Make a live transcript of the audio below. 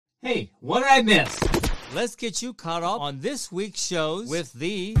Hey, what did I miss? Let's get you caught up on this week's shows with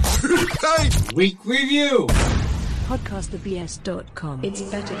the Week Review. Podcastthebs.com. It's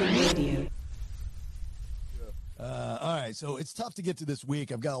better than radio. All right, so it's tough to get to this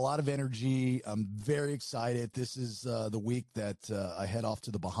week. I've got a lot of energy. I'm very excited. This is the week that I head off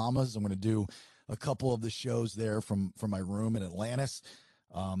to the Bahamas. I'm going to do a couple of the shows there from my room in Atlantis.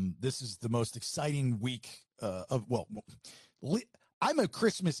 This is the most exciting week I'm a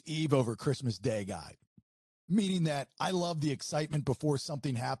Christmas Eve over Christmas Day guy, meaning that I love the excitement before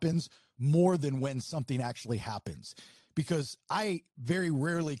something happens more than when something actually happens, because I very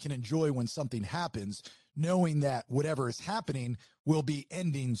rarely can enjoy when something happens, knowing that whatever is happening will be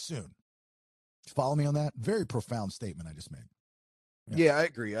ending soon. Follow me on that? Very profound statement I just made. Yeah, I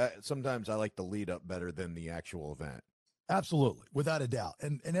agree. Sometimes I like the lead up better than the actual event. Absolutely, without a doubt.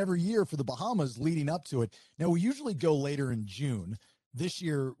 And every year for the Bahamas leading up to it, now we usually go later in June. This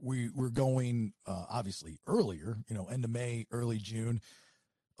year we're going obviously earlier, end of May, early June,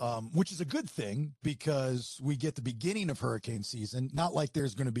 which is a good thing because we get the beginning of hurricane season. Not like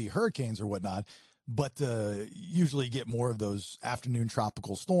there's going to be hurricanes or whatnot, but usually get more of those afternoon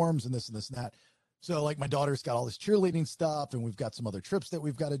tropical storms and this and that. So like my daughter's got all this cheerleading stuff and we've got some other trips that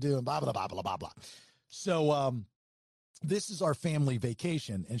we've got to do and blah, blah, blah, blah, blah, blah. So this is our family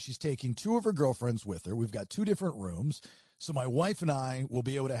vacation and she's taking two of her girlfriends with her. We've got two different rooms. So my wife and I will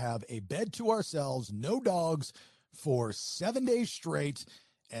be able to have a bed to ourselves, no dogs, for 7 days straight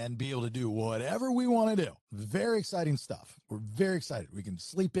and be able to do whatever we want to do. Very exciting stuff. We're very excited. We can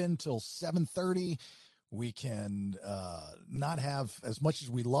sleep in till 7:30. We can not have, as much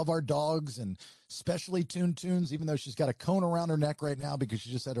as we love our dogs and specially tuned Tunes, even though she's got a cone around her neck right now because she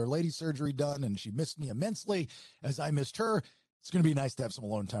just had her lady surgery done and she missed me immensely as I missed her. It's going to be nice to have some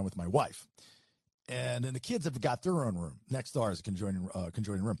alone time with my wife. And then the kids have got their own room next to ours, a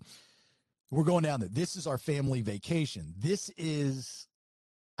conjoining room. We're going down there. This is our family vacation.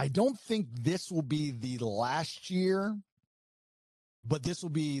 I don't think this will be the last year, but this will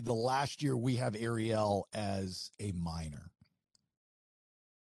be the last year we have Ariel as a minor.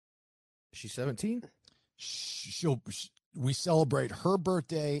 She's 17? We celebrate her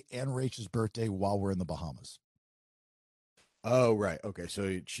birthday and Rachel's birthday while we're in the Bahamas. Oh, right. Okay.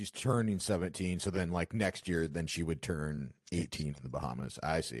 So she's turning 17. So then like next year, then she would turn 18 in the Bahamas.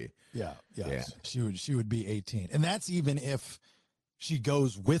 I see. Yeah. She would be 18. And that's even if she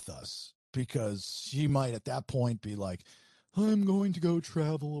goes with us, because she might at that point be like, I'm going to go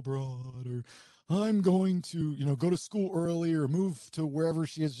travel abroad, or I'm going to, go to school early or move to wherever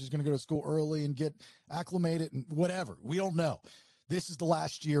she is. She's going to go to school early and get acclimated and whatever. We don't know. This is the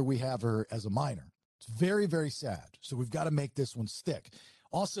last year we have her as a minor. It's very, very sad. So we've got to make this one stick.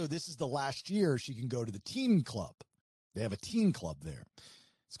 Also, this is the last year she can go to the teen club. They have a teen club there.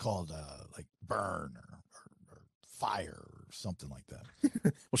 It's called like Burn or Fire or something like that.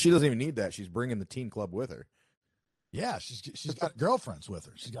 Well, she doesn't even need that. She's bringing the teen club with her. Yeah, she's got girlfriends with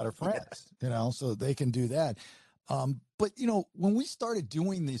her. She's got her friends, so they can do that. But when we started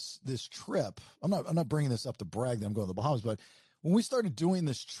doing this trip, I'm not bringing this up to brag that I'm going to the Bahamas, but when we started doing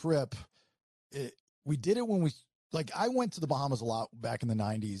this trip, we did it when I went to the Bahamas a lot back in the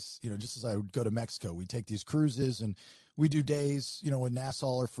 90s, just as I would go to Mexico. We'd take these cruises and we do days, in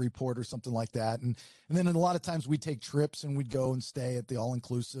Nassau or Freeport or something like that. And then a lot of times we'd take trips and we'd go and stay at the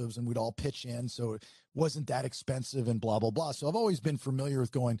all-inclusives and we'd all pitch in. So it wasn't that expensive and blah, blah, blah. So I've always been familiar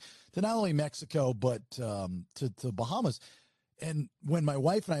with going to not only Mexico, but to Bahamas. And when my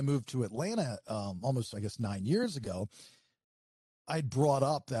wife and I moved to Atlanta almost, 9 years ago, I brought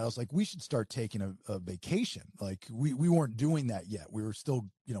up that I was like, we should start taking a vacation. Like we weren't doing that yet. We were still,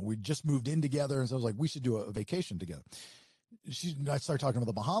 we just moved in together. And so I was like, we should do a vacation together. I started talking about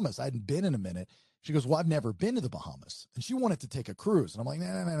the Bahamas. I hadn't been in a minute. She goes, well, I've never been to the Bahamas. And she wanted to take a cruise. And I'm like,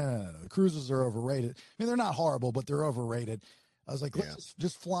 no. The cruises are overrated. I mean, they're not horrible, but they're overrated. I was like, let's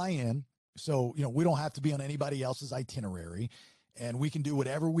just fly in. So, we don't have to be on anybody else's itinerary and we can do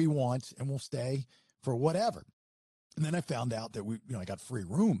whatever we want and we'll stay for whatever. And then I found out that I got free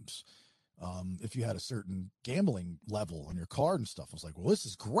rooms if you had a certain gambling level on your card and stuff. I was like, well, this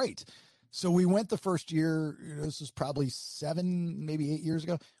is great. So we went the first year, this was probably 7, maybe 8 years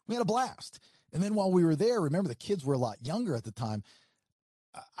ago. We had a blast. And then while we were there, remember the kids were a lot younger at the time.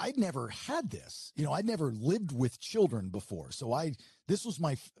 I'd never had this, I'd never lived with children before. So I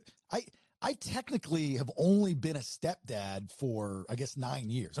technically have only been a stepdad for, 9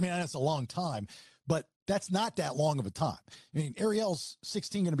 years. I mean, that's a long time, but that's not that long of a time. I mean, Ariel's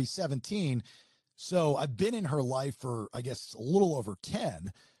 16, going to be 17. So I've been in her life for, a little over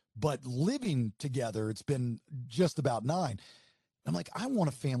 10, but living together, it's been just about 9. I'm like, I want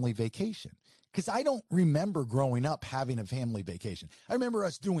a family vacation because I don't remember growing up having a family vacation. I remember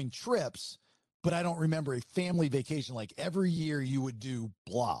us doing trips, but I don't remember a family vacation. Like every year you would do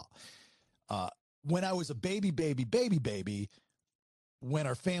blah. When I was a baby, when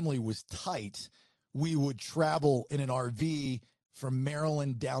our family was tight, we would travel in an RV from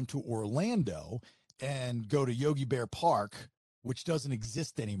Maryland down to Orlando and go to Yogi Bear Park, which doesn't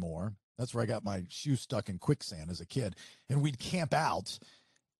exist anymore. That's where I got my shoe stuck in quicksand as a kid. And we'd camp out,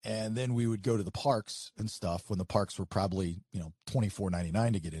 and then we would go to the parks and stuff when the parks were probably,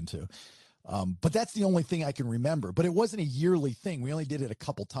 $24.99 to get into. But that's the only thing I can remember. But it wasn't a yearly thing. We only did it a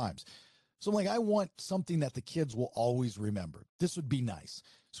couple times. So I'm like, I want something that the kids will always remember. This would be nice.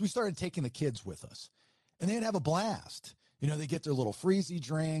 So we started taking the kids with us, and they'd have a blast. They get their little freezy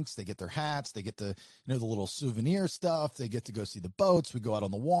drinks, they get their hats, they get the little souvenir stuff. They get to go see the boats. We go out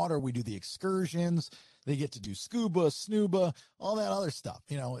on the water. We do the excursions. They get to do scuba, snooba, all that other stuff.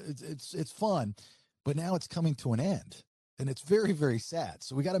 It's fun, but now it's coming to an end, and it's very, very sad.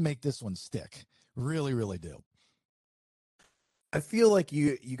 So we got to make this one stick. Really, really do. I feel like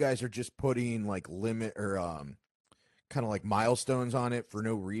you guys are just putting like limit or kind of like milestones on it for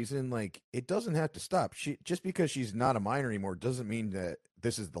no reason. Like it doesn't have to stop. Just because she's not a minor anymore doesn't mean that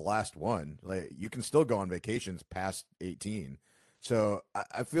this is the last one. Like you can still go on vacations past 18. So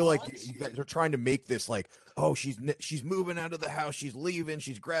I feel like you guys are trying to make this like, oh, she's moving out of the house, she's leaving,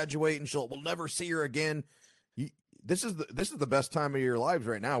 she's graduating, we'll never see her again. This is the best time of your lives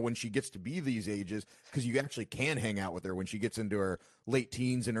right now when she gets to be these ages, because you actually can hang out with her when she gets into her late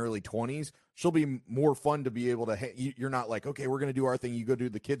teens and early 20s. She'll be more fun to be able to you're not like, okay, we're going to do our thing, you go do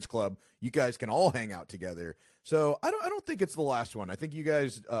the kids club. You guys can all hang out together. So I don't think it's the last one. I think you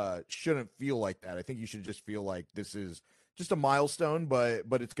guys shouldn't feel like that. I think you should just feel like this is just a milestone, but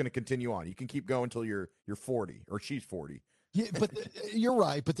it's going to continue on. You can keep going until you're 40 or she's 40. Yeah, but you're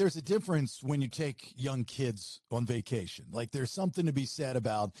right. But there's a difference when you take young kids on vacation. Like there's something to be said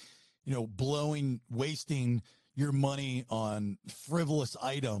about, wasting your money on frivolous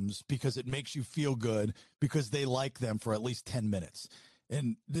items because it makes you feel good because they like them for at least 10 minutes.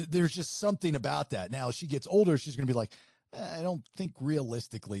 And there's just something about that. Now, as she gets older, she's going to be like, I don't think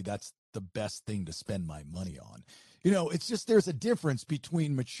realistically that's the best thing to spend my money on. It's just there's a difference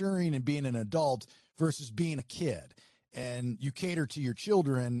between maturing and being an adult versus being a kid. And you cater to your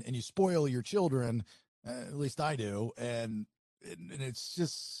children and you spoil your children, at least I do. And it's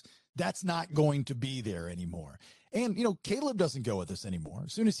just, that's not going to be there anymore. And, Caleb doesn't go with us anymore.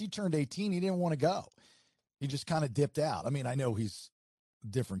 As soon as he turned 18, he didn't want to go. He just kind of dipped out. I mean, I know he's a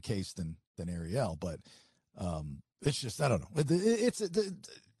different case than Ariel, but it's just, I don't know.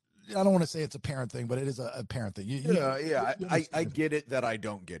 I don't want to say it's a parent thing, but it is a parent thing. I get it that I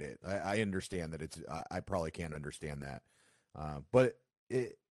don't get it. I understand that I probably can't understand that. But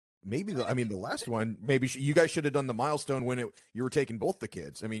maybe the last one, maybe you guys should have done the milestone when you were taking both the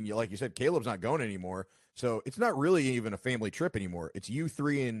kids. I mean, like you said, Caleb's not going anymore. So it's not really even a family trip anymore. It's you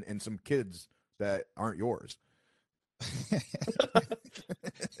three and some kids that aren't yours.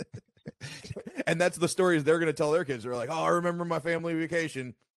 And that's the stories they're going to tell their kids. They're like, oh, I remember my family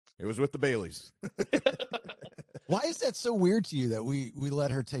vacation. It was with the Baileys. Why is that so weird to you that we let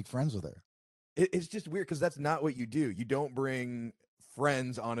her take friends with her? It's just weird because that's not what you do. You don't bring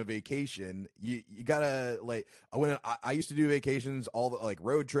friends on a vacation. You gotta like when I used to do vacations, all the like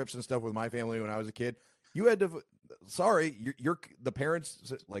road trips and stuff with my family when I was a kid. You had to. Sorry, you're the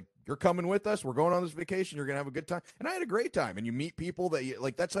parents like you're coming with us. We're going on this vacation. You're gonna have a good time, and I had a great time. And you meet people that you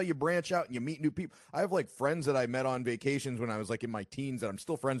like. That's how you branch out and you meet new people. I have like friends that I met on vacations when I was like in my teens that I'm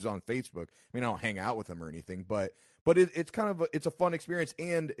still friends on Facebook. I mean, I don't hang out with them or anything, but it's kind of it's a fun experience,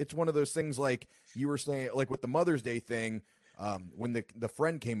 and it's one of those things like you were saying, like with the Mother's Day thing. When the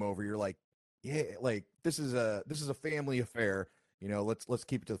friend came over, you're like, yeah, like this is a family affair. Let's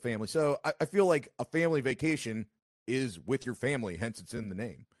keep it to the family. So I feel like a family vacation is with your family, hence it's in the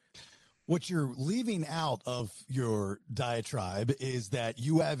name. What you're leaving out of your diatribe is that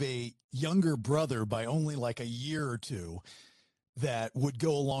you have a younger brother by only like a year or two that would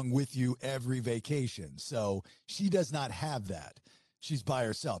go along with you every vacation. So she does not have that. She's by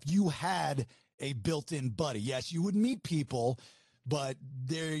herself. You had a built-in buddy. Yes, you would meet people, but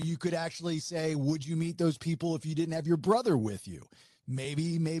there you could actually say, would you meet those people if you didn't have your brother with you?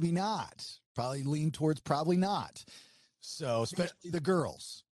 Maybe, maybe not. Probably lean towards probably not. So especially the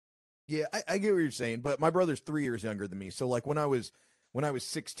girls. Yeah, I get what you're saying, but my brother's 3 years younger than me. So like when I was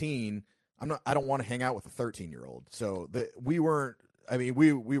 16, I don't want to hang out with a 13-year-old. So we were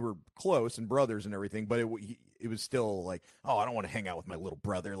close and brothers and everything, but it was still like, oh, I don't want to hang out with my little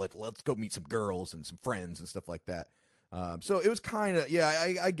brother. Let's go meet some girls and some friends and stuff like that. So it was kind of,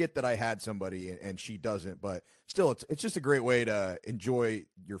 I get that I had somebody and she doesn't, but still, it's just a great way to enjoy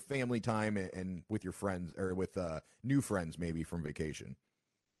your family time and with your friends or with new friends maybe from vacation.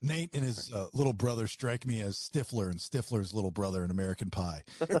 Nate and his little brother strike me as Stifler and Stifler's little brother in American Pie.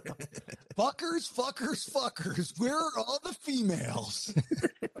 Fuckers, fuckers, fuckers. Where are all the females?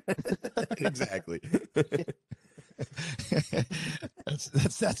 Exactly.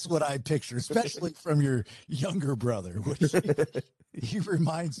 That's what I picture, especially from your younger brother, which he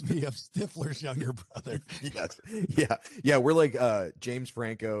reminds me of Stifler's younger brother. Yes. Yeah. We're like James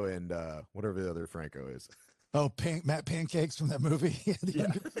Franco and whatever the other Franco is. Oh, Matt Pancakes from that movie.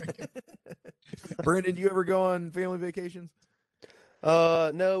 Yeah. Brandon, do you ever go on family vacations?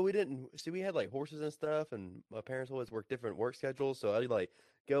 No, we didn't. See, we had like horses and stuff, and my parents always worked different work schedules. So I'd like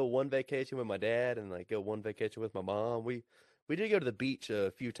go one vacation with my dad and like go one vacation with my mom. We did go to the beach a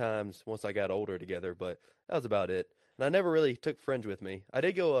few times once I got older together, but that was about it. And I never really took friends with me. I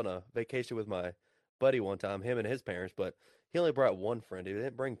did go on a vacation with my buddy one time, him and his parents, but he only brought one friend. He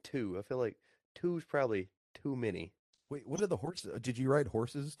didn't bring two. I feel like two's probably too many. Wait, what are the horses? Did you ride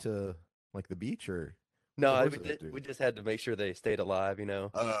horses to like the beach or? No, we just had to make sure they stayed alive, you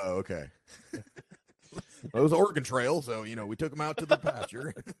know. Oh, okay. Well, it was Oregon Trail, so we took them out to the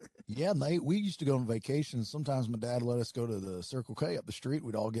pasture. Yeah, Nate, we used to go on vacation. Sometimes my dad let us go to the Circle K up the street.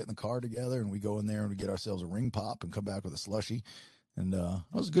 We'd all get in the car together and we go in there and we get ourselves a ring pop and come back with a slushie. And it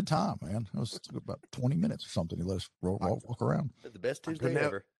was a good time, man. It was about 20 minutes or something. He let us walk around. The best Tuesday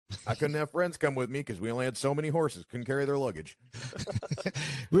ever. I couldn't have friends come with me because we only had so many horses. Couldn't carry their luggage.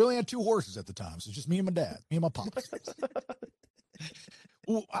 We only had 2 horses at the time. So just me and my dad, me and my pops.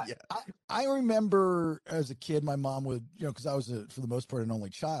 Well, I remember as a kid, my mom would, because I was, for the most part, an only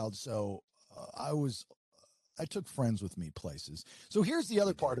child. So I took friends with me places. So here's the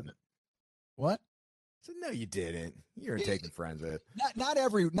other part of it. What? So no, you didn't. You were taking friends with. Not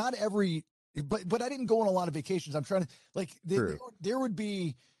every, but I didn't go on a lot of vacations. I'm trying to there would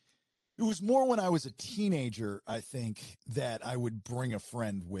be. It was more when I was a teenager, I think, that I would bring a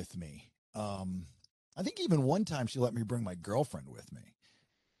friend with me. I think even one time she let me bring my girlfriend with me.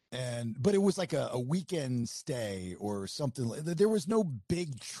 But it was like a weekend stay or something. There was no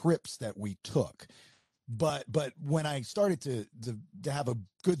big trips that we took. But when I started to have a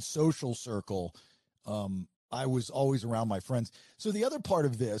good social circle, I was always around my friends. So the other part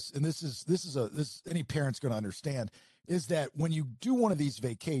of this, and this any parent's going to understand, is that when you do one of these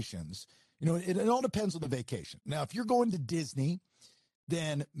vacations, it all depends on the vacation. Now, if you're going to Disney,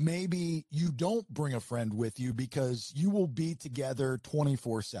 then maybe you don't bring a friend with you because you will be together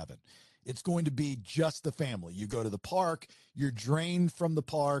 24/7. It's going to be just the family. You go to the park, you're drained from the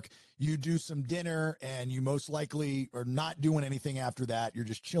park, you do some dinner, and you most likely are not doing anything after that. You're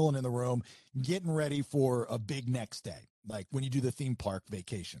just chilling in the room, getting ready for a big next day, like when you do the theme park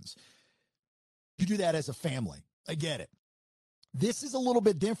vacations. You do that as a family. I get it. This is a little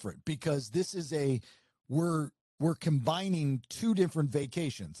bit different because this is we're combining 2 different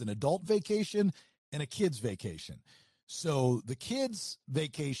vacations, an adult vacation and a kid's vacation. So the kids'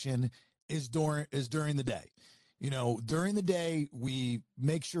 vacation is during the day. During the day, we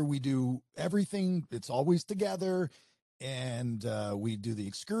make sure we do everything. It's always together. And we do the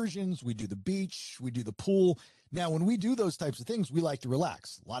excursions, we do the beach, we do the pool. Now, when we do those types of things, we like to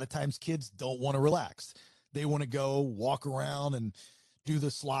relax. A lot of times kids don't want to relax. They want to go walk around and do the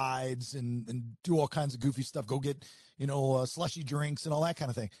slides and do all kinds of goofy stuff. Go get, slushy drinks and all that kind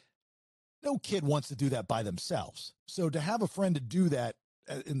of thing. No kid wants to do that by themselves. So to have a friend to do that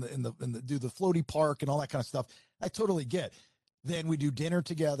do the floaty park and all that kind of stuff, I totally get. Then we do dinner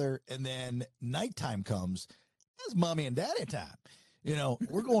together, and then nighttime comes. That's mommy and daddy time.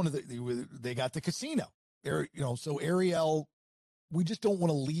 We're going to they got the casino. So Ariel, we just don't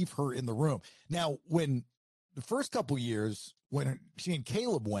want to leave her in the room. Now, when the first couple years, when she and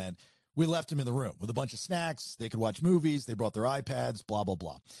Caleb went, we left him in the room with a bunch of snacks. They could watch movies. They brought their iPads, blah, blah,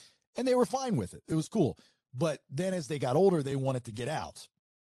 blah. And they were fine with it. It was cool. But then as they got older, they wanted to get out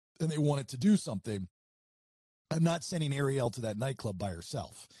and they wanted to do something. I'm not sending Ariel to that nightclub by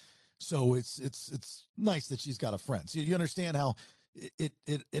herself. So it's nice that she's got a friend. So you understand how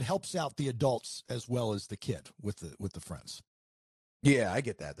it helps out the adults as well as the kid with the friends. Yeah, I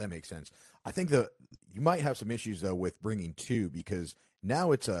get that. That makes sense. I think you might have some issues though with bringing 2 because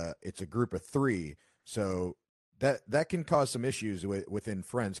now it's a group of 3. So that can cause some issues within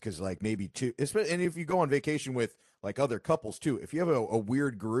friends because like maybe 2, and if you go on vacation with like other couples too, if you have a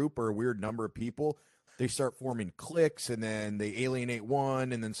weird group or a weird number of people, they start forming cliques and then they alienate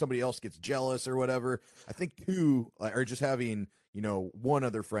one and then somebody else gets jealous or whatever. I think 2 or just having, one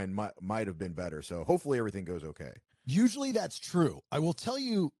other friend might have been better. So hopefully everything goes okay. Usually that's true. I will tell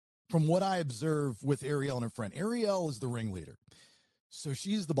you from what I observe with Ariel and her friend. Ariel is the ringleader. So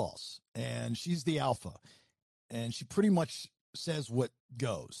she's the boss and she's the alpha. And she pretty much says what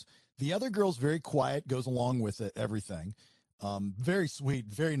goes. The other girl's very quiet, goes along with it, everything. Very sweet,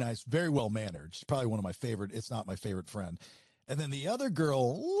 very nice, very well-mannered. She's probably one of my favorite. It's not my favorite friend. And then the other girl,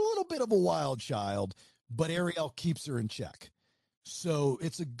 a little bit of a wild child, but Ariel keeps her in check. So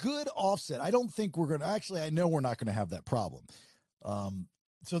it's a good offset. I don't think we're going to, actually, I know we're not going to have that problem.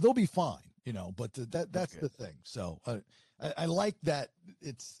 So they'll be fine, you know, but that's the thing. So I like that.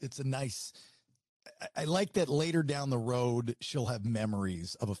 It's a nice, I like that later down the road, she'll have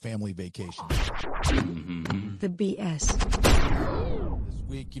memories of a family vacation. The BS. This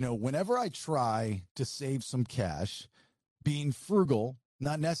week, you know, whenever I try to save some cash, being frugal,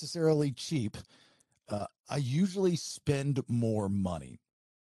 not necessarily cheap, I usually spend more money.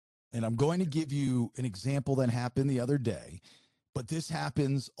 And I'm going to give you an example that happened the other day, but this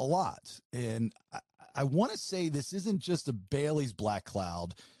happens a lot. And I want to say this isn't just a Bailey's black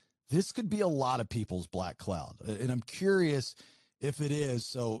cloud. This could be a lot of people's black cloud. And I'm curious if it is.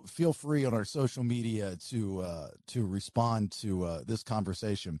 So feel free on our social media to respond to this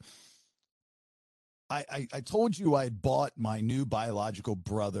conversation. I told you I had bought my new biological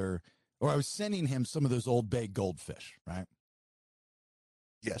brother, or I was sending him some of those Old Bay goldfish, right?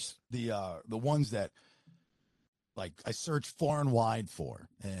 Yes. The ones that, like, I searched far and wide for,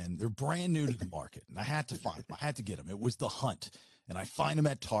 and they're brand new to the market, and I had to find them. I had to get them. It was the hunt, and I find them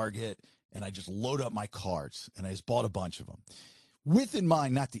at Target, and I just load up my carts, and I just bought a bunch of them. With in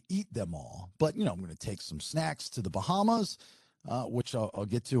mind not to eat them all, but, you know, I'm going to take some snacks to the Bahamas, which I'll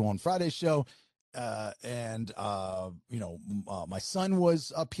get to on Friday's show. My son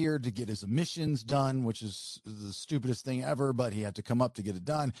was up here to get his emissions done, which is the stupidest thing ever, but he had to come up to get it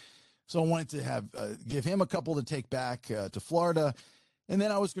done. So I wanted to give him a couple to take back to Florida. And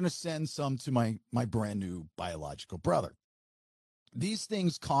then I was going to send some to my brand new biological brother. These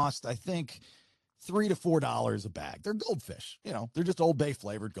things cost, I think, $3 to $4 a bag. They're goldfish, you know, they're just Old Bay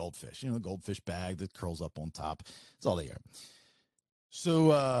flavored goldfish, you know, the goldfish bag that curls up on top. That's all they are. So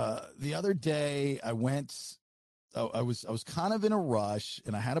the other day I went, I was kind of in a rush,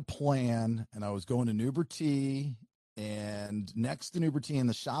 and I had a plan, and I was going to Newbert T, and next to Newbert T in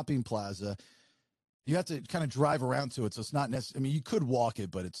the shopping plaza, you have to kind of drive around to it. So it's not necessary. I mean, you could walk it,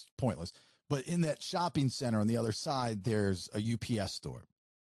 but it's pointless. But in that shopping center on the other side, there's a UPS store.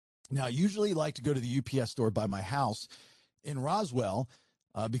 Now, I usually like to go to the UPS store by my house in Roswell,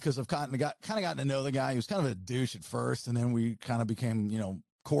 because I've kind of gotten to know the guy. He was kind of a douche at first, and then we kind of became, you know,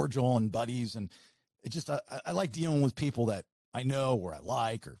 cordial and buddies. And it just, I like dealing with people that I know or I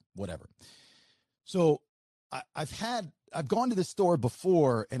like or whatever. So I've gone to this store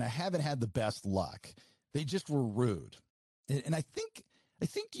before, and I haven't had the best luck. They just were rude. And I think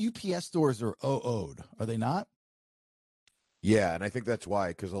UPS stores are OO'd, are they not? Yeah, and I think that's why,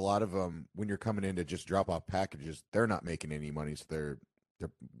 because a lot of them, when you're coming in to just drop off packages, they're not making any money. So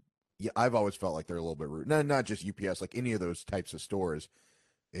yeah, I've always felt like they're a little bit rude. Not just UPS, like any of those types of stores.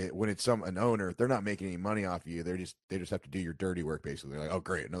 When it's an owner, they're not making any money off of you. They just have to do your dirty work, basically. They're like, oh,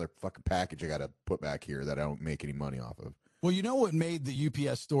 great, another fucking package I got to put back here that I don't make any money off of. Well, you know what made the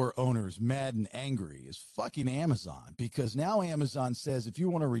UPS store owners mad and angry is fucking Amazon, because now Amazon says if you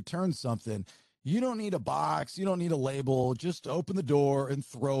want to return something, you don't need a box, you don't need a label, just open the door and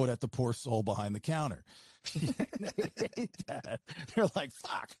throw it at the poor soul behind the counter. They hate that. They're like,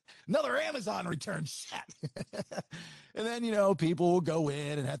 fuck, another Amazon return, shit. And then, you know, people will go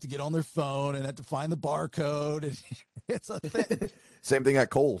in and have to get on their phone and have to find the barcode. And it's a thing. Same thing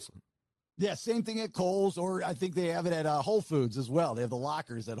at Kohl's. Yeah, same thing at Kohl's, or I think they have it at Whole Foods as well. They have the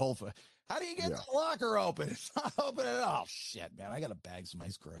lockers at Whole Foods. How do you get the locker open? It's not opening. Oh, shit, man. I got to bag some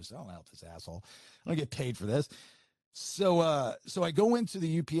ice gross. I don't help this asshole. I don't get paid for this. So I go into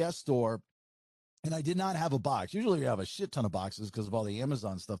the UPS store, and I did not have a box. Usually we have a shit ton of boxes because of all the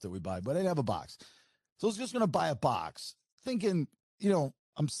Amazon stuff that we buy, but I didn't have a box. So I was just going to buy a box, thinking, you know,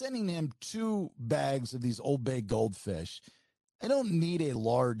 I'm sending him 2 bags of these Old Bay goldfish. I don't need a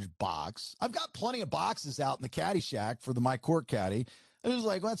large box. I've got plenty of boxes out in the caddy shack for my court caddy. I was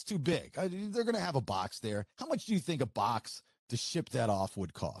like, well, that's too big. They're going to have a box there. How much do you think a box to ship that off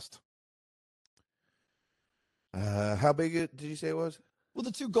would cost? How big did you say it was? Well,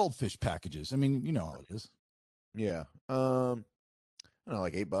 the 2 goldfish packages. I mean, you know how it is. Yeah. I don't know,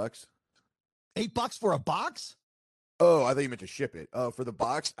 like $8. $8 for a box? Oh, I thought you meant to ship it. Oh, for the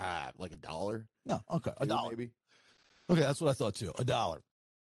box? Like $1. No, okay, $1 maybe. Okay, that's what I thought too. $1.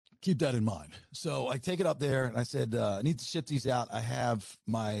 Keep that in mind. So I take it up there, and I said, I need to ship these out. I have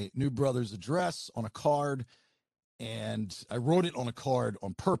my new brother's address on a card, and I wrote it on a card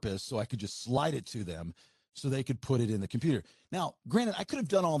on purpose so I could just slide it to them so they could put it in the computer. Now, granted, I could have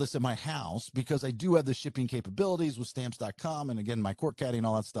done all this at my house because I do have the shipping capabilities with stamps.com and, again, my court caddy and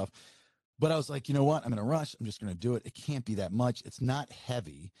all that stuff. But I was like, you know what? I'm in a rush. I'm just going to do it. It can't be that much. It's not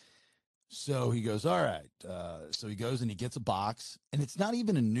heavy. So he goes, all right. So he goes and he gets a box, and it's not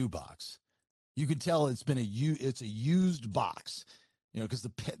even a new box. You can tell it's a used box, because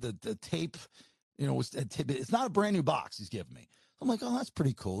the tape, it's not a brand new box he's giving me. I'm like, oh, that's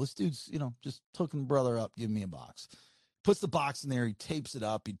pretty cool. This dude's, just hooking brother up, giving me a box. Puts the box in there. He tapes it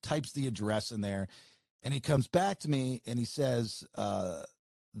up. He types the address in there, and he comes back to me and he says,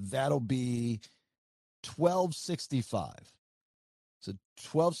 that'll be $12.65. So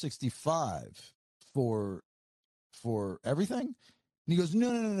 $12.65 for everything. And he goes,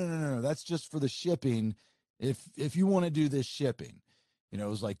 no. That's just for the shipping. If you want to do this shipping, it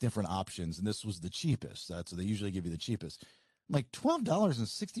was like different options, and this was the cheapest. That's what they usually give you, the cheapest. I'm like,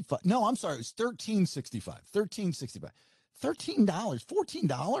 $12.65. No, I'm sorry, it was $13.65. $13.65. $13,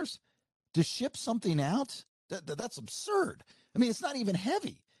 $14 to ship something out. That's absurd. I mean, it's not even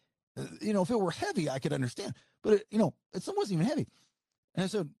heavy. If it were heavy, I could understand, but it wasn't even heavy. And I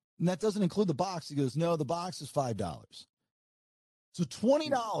said, and that doesn't include the box. He goes, no, the box is $5. So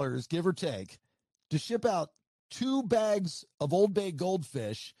 $20, give or take, to ship out 2 bags of Old Bay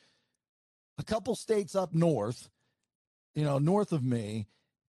goldfish, a couple states up north, north of me.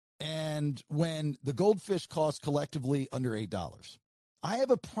 And when the goldfish cost collectively under $8, I have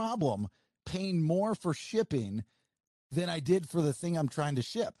a problem paying more for shipping than I did for the thing I'm trying to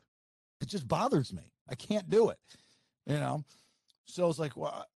ship. It just bothers me. I can't do it, So I was like,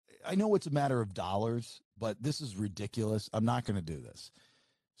 well, I know it's a matter of dollars, but this is ridiculous. I'm not going to do this.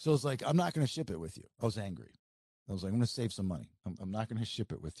 So I was like, I'm not going to ship it with you. I was angry. I was like, I'm going to save some money. I'm not going to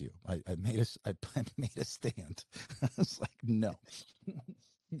ship it with you. I made a stand. I was like, no.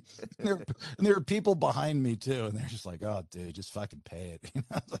 and there are people behind me too, and they're just like, oh, dude, just fucking pay it.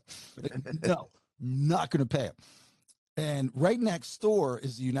 I was like, no, I'm not going to pay it. And right next door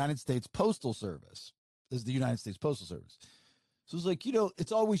is the United States Postal Service. So it's like,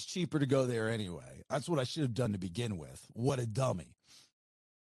 it's always cheaper to go there anyway. That's what I should have done to begin with. What a dummy.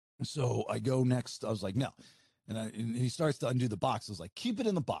 So I go next. I was like, no. And he starts to undo the box. I was like, keep it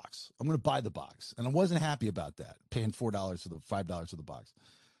in the box. I'm going to buy the box. And I wasn't happy about that, paying $4 for the $5 for the box. I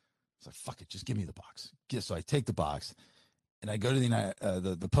was like, fuck it, just give me the box. So I take the box, and I go to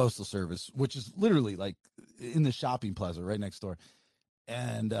the Postal Service, which is literally like in the shopping plaza right next door.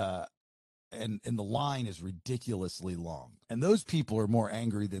 And the line is ridiculously long. And those people are more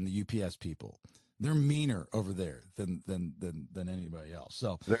angry than the UPS people. They're meaner over there than anybody else.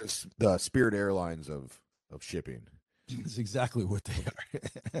 So there's the Spirit Airlines of shipping. It's exactly what they are.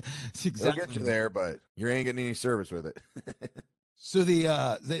 It's exactly. They'll get you there, but you ain't getting any service with it. So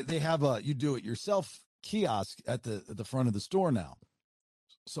they have a you do it yourself kiosk at the front of the store now.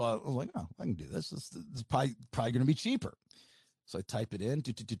 So I was like, oh, I can do this. This is probably going to be cheaper. So I type it in,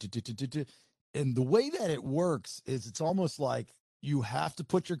 and the way that it works is it's almost like you have to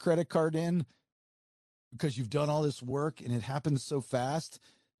put your credit card in because you've done all this work, and it happens so fast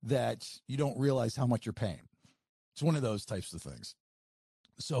that you don't realize how much you're paying. It's one of those types of things.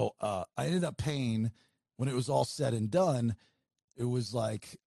 So I ended up paying, when it was all said and done, it was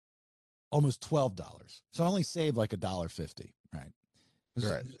like almost $12. So I only saved like $1.50, right?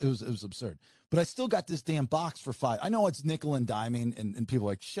 It was absurd. But I still got this damn box for $5. I know it's nickel and diming, and people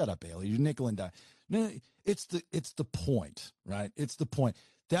are like, shut up, Bailey, you're nickel and dime. No, it's the point, right? It's the point.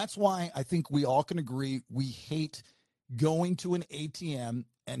 That's why I think we all can agree we hate going to an ATM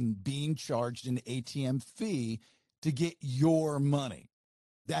and being charged an ATM fee to get your money.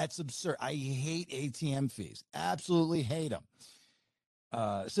 That's absurd. I hate ATM fees. Absolutely hate them.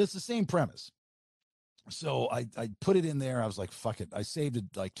 So it's the same premise. So I put it in there. I was like, fuck it. I saved it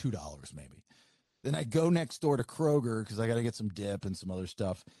like $2 maybe. Then I go next door to Kroger because I got to get some dip and some other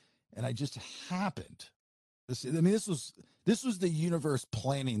stuff. And I just happened. This was the universe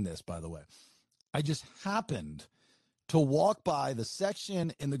planning this, by the way. I just happened to walk by the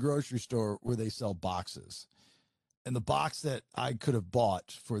section in the grocery store where they sell boxes. And the box that I could have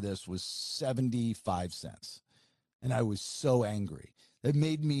bought for this was 75 cents. And I was so angry. It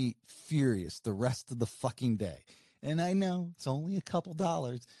made me furious the rest of the fucking day. And I know it's only a couple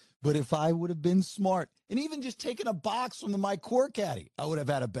dollars, but if I would have been smart and even just taken a box from my court caddy, I would have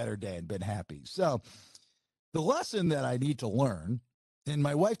had a better day and been happy. So the lesson that I need to learn, and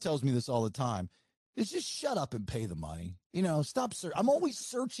my wife tells me this all the time, is just shut up and pay the money. Stop. I'm always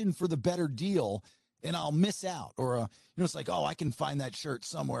searching for the better deal, and I'll miss out. Or, it's like, oh, I can find that shirt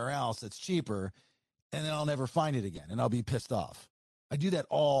somewhere else that's cheaper. and then I'll never find it again, and I'll be pissed off. I do that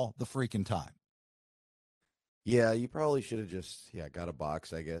all the freaking time. Yeah, you probably should have just got a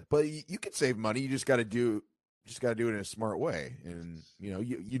box, I guess. But you could save money. You just got to do it in a smart way. And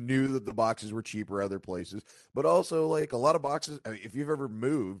you knew that the boxes were cheaper other places, but also like a lot of boxes. I mean, if you've ever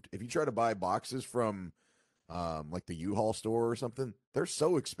moved, if you try to buy boxes from like the U-Haul store or something, they're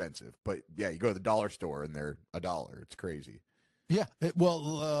so expensive. But yeah, you go to the dollar store and they're $1. It's crazy. Yeah, I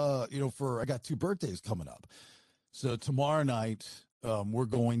got 2 birthdays coming up, so tomorrow night we're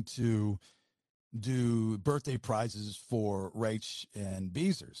going to do birthday prizes for Rach and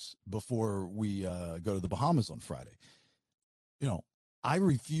Beezers before we go to the Bahamas on Friday. I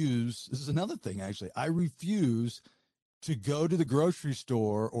refuse. This is another thing, actually. I refuse to go to the grocery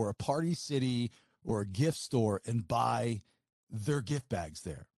store or a Party City or a gift store and buy their gift bags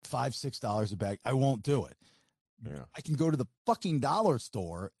there. $5-6 a bag. I won't do it. Yeah. I can go to the fucking dollar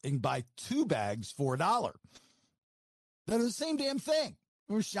store and buy 2 bags for $1. They're the same damn thing.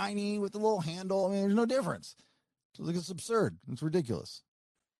 They're shiny with a little handle. I mean, there's no difference. So it's absurd. It's ridiculous.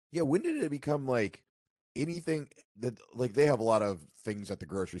 Yeah, when did it become like anything that like they have a lot of things at the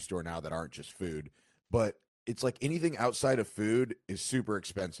grocery store now that aren't just food, but it's like anything outside of food is super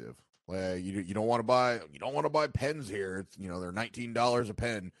expensive. Like you don't want to buy pens here. It's they're $19 a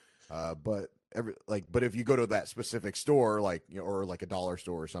pen. But if you go to that specific store, or like a dollar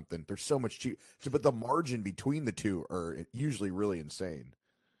store or something, there's so much cheap. But the margin between the two are usually really insane.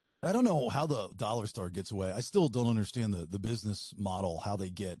 I don't know how the dollar store gets away. I still don't understand the business model, how they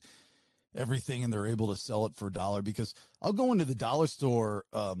get everything and they're able to sell it for $1, because I'll go into the dollar store,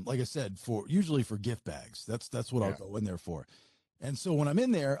 like I said, usually for gift bags. That's what I'll go in there for. And so when I'm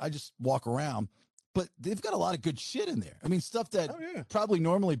in there, I just walk around, but they've got a lot of good shit in there. I mean, stuff that probably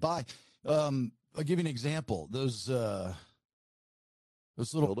normally buy. I'll give you an example. Those little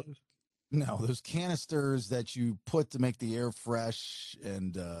dildos? No, those canisters that you put to make the air fresh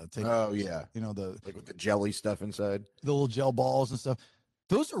and take. Oh yeah, the like with the jelly stuff inside, the little gel balls and stuff.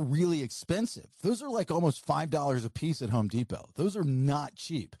 Those are really expensive. Those are like almost $5 a piece at Home Depot. Those are not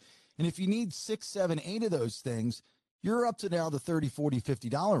cheap. And if you need 6, 7, 8 of those things, you're up to now the $30, $40,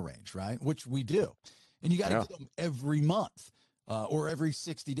 $50 range, right? Which we do. And you got to get them every month or every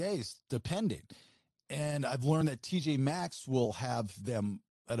 60 days, depending. And I've learned that TJ Maxx will have them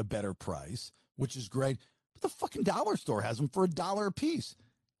at a better price, which is great. But the fucking dollar store has them for $1 a piece.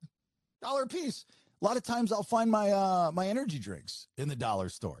 $1 a piece. A lot of times I'll find my my energy drinks in the dollar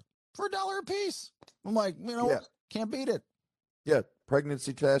store for $1 a piece. I'm like, can't beat it. Yeah,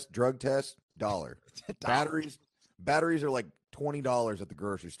 pregnancy test, drug test, $1. Batteries are like $20 at the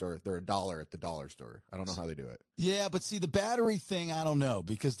grocery store. They're $1 at the dollar store. I don't know how they do it. Yeah, but see, the battery thing, I don't know,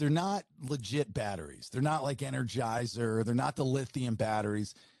 because they're not legit batteries. They're not like Energizer. They're not the lithium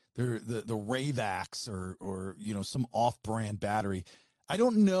batteries. They're the Ravax or some off-brand battery. I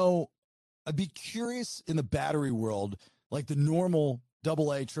don't know. I'd be curious in the battery world, like the normal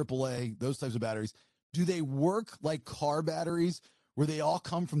AA, AAA, those types of batteries. Do they work like car batteries where they all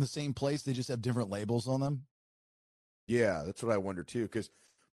come from the same place? They just have different labels on them? Yeah, that's what I wonder too, because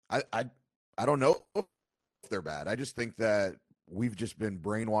I don't know if they're bad. I just think that we've just been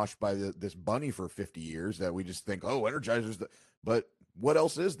brainwashed by this bunny for 50 years that we just think, Energizer's but what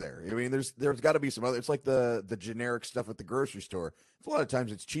else is there? I mean, there's got to be some other. It's like the generic stuff at the grocery store. A lot of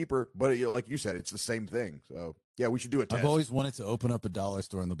times it's cheaper, but like you said, it's the same thing. So yeah, we should do a test. I've always wanted to open up a dollar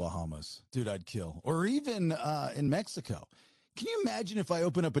store in the Bahamas. Dude, I'd kill. Or even in Mexico. Can you imagine if I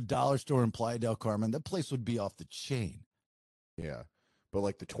open up a dollar store in Playa del Carmen? That place would be off the chain. Yeah, but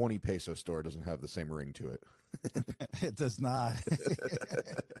like the 20 peso store doesn't have the same ring to it. It does not.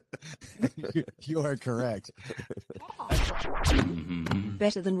 You are correct.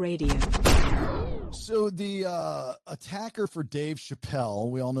 Better than radio. So the attacker for Dave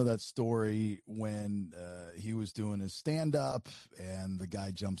Chappelle, we all know that story when he was doing his stand-up and the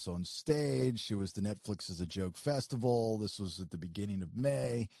guy jumps on stage. It was the Netflix is a Joke Festival. This was at the beginning of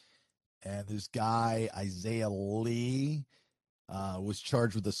May. And this guy, Isaiah Lee, was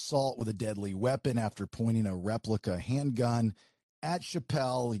charged with assault with a deadly weapon after pointing a replica handgun at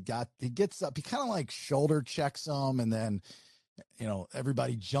Chappelle. He gets up, he kind of like shoulder checks him, and then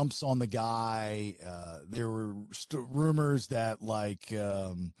everybody jumps on the guy. There were rumors that like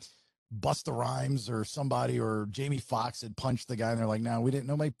Busta Rhymes or somebody or Jamie Foxx had punched the guy, and they're like, no, we didn't.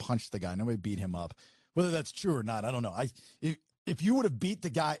 Nobody punched the guy. Nobody beat him up. Whether that's true or not, I don't know. If you would have beaten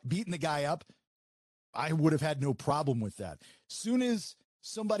the guy up, I would have had no problem with that. Soon as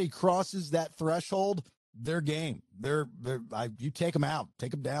somebody crosses that threshold, they're game. You take them out,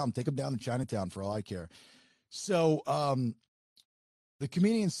 take them down to Chinatown for all I care. So the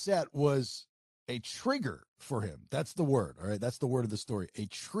comedian's set was a trigger for him. That's the word. All right. That's the word of the story. A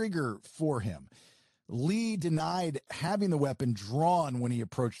trigger for him. Lee denied having the weapon drawn when he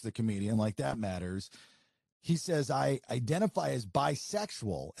approached the comedian. Like that matters. He says, I identify as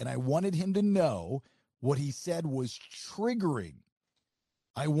bisexual, and I wanted him to know what he said was triggering.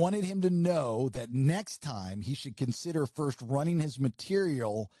 I wanted him to know that next time he should consider first running his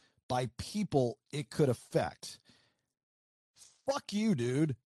material by people it could affect. Fuck you,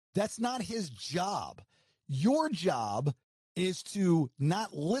 dude. That's not his job. Your job is to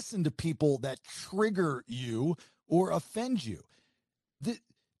not listen to people that trigger you or offend you. The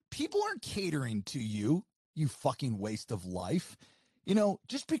people aren't catering to you, you fucking waste of life. You know,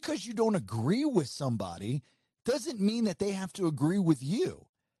 just because you don't agree with somebody doesn't mean that they have to agree with you.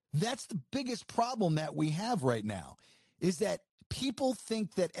 That's the biggest problem that we have right now, is that people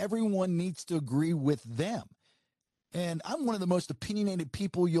think that everyone needs to agree with them. And I'm one of the most opinionated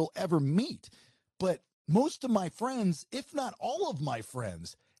people you'll ever meet. But most of my friends, if not all of my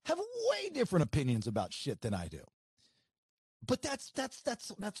friends, have way different opinions about shit than I do. But that's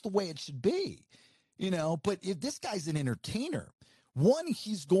the way it should be, you know. But if this guy's an entertainer, one,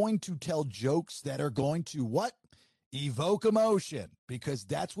 he's going to tell jokes that are going to what? Evoke emotion, because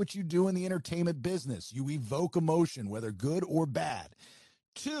that's what you do in the entertainment business. You evoke emotion, whether good or bad.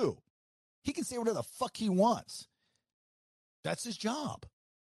 Two, he can say whatever the fuck he wants. That's his job.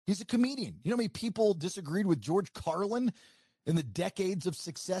 He's a comedian. You know how many people disagreed with George Carlin in the decades of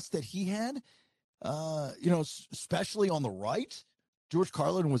success that he had? You know, especially on the right. George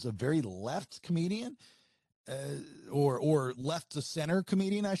Carlin was a very left comedian, or left to center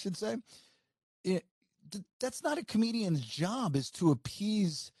comedian, I should say. That's not a comedian's job, is to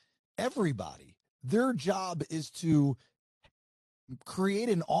appease everybody. Their job is to create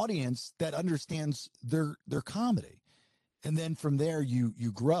an audience that understands their comedy. And then from there,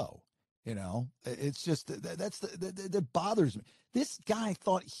 you grow, you know. It's just, that bothers me. This guy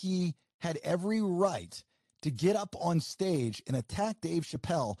thought he had every right to get up on stage and attack Dave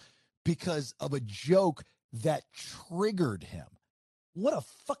Chappelle because of a joke that triggered him. What a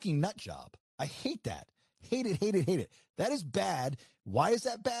fucking nut job. I hate that. Hate it, hate it, hate it. That is bad. Why is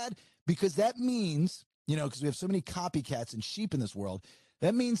that bad? Because that means, you know, because we have so many copycats and sheep in this world,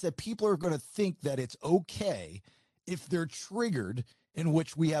 that means that people are going to think that it's okay if they're triggered, in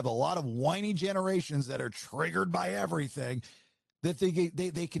which we have a lot of whiny generations that are triggered by everything, that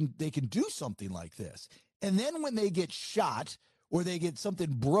they can do something like this. And then when they get shot or they get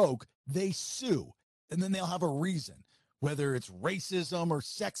something broke, they sue. And then they'll have a reason, whether it's racism or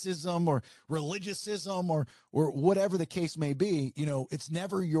sexism or religiosism or whatever the case may be. You know, it's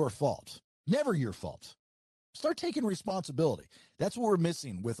never your fault. Never your fault. Start taking responsibility. That's what we're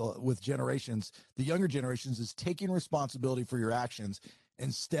missing with generations. The younger generations is taking responsibility for your actions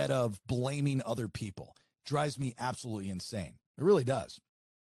instead of blaming other people. Drives me absolutely insane. It really does.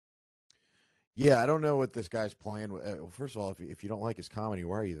 Yeah, I don't know what this guy's plan. First of all, if you don't like his comedy,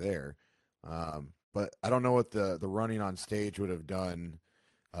 why are you there? But I don't know what the running on stage would have done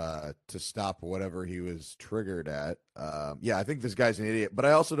to stop whatever he was triggered at. Yeah, I think this guy's an idiot, but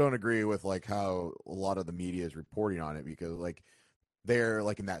I also don't agree with like how a lot of the media is reporting on it, because like they're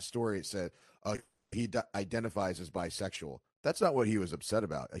like in that story, it said he identifies as bisexual. That's not what he was upset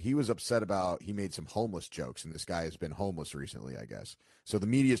about. He was upset about he made some homeless jokes, and this guy has been homeless recently, I guess. So the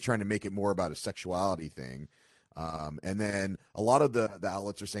media is trying to make it more about a sexuality thing. And then a lot of the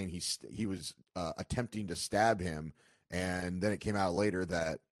outlets are saying he was attempting to stab him, and then it came out later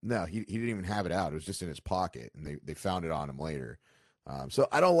that no, he didn't even have it out. It was just in his pocket, and they found it on him later. So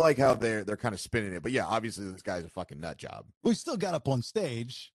I don't like how they're kind of spinning it. But yeah, obviously this guy's a fucking nut job. Well, he still got up on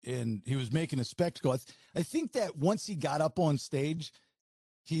stage, and he was making a spectacle. I think that once he got up on stage,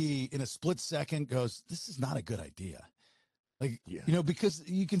 he, in a split second, goes, this is not a good idea. Like, yeah. You know, because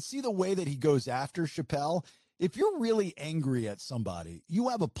you can see the way that he goes after Chappelle. If you're really angry at somebody, you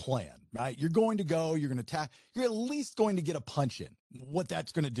have a plan, right? You're going to go, you're going to attack, you're at least going to get a punch in. What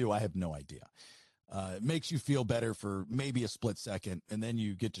that's going to do, I have no idea. It makes you feel better for maybe a split second, and then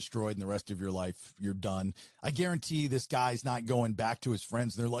you get destroyed, and the rest of your life, you're done. I guarantee this guy's not going back to his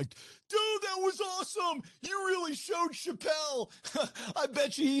friends. They're like, dude, that was awesome. You really showed Chappelle. I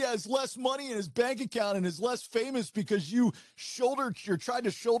bet you he has less money in his bank account and is less famous because you're trying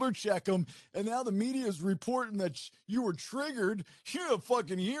to shoulder check him, and now the media is reporting that you were triggered. You're a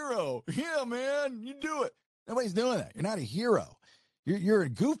fucking hero. Yeah, man, you do it. Nobody's doing that. You're not a hero. You're a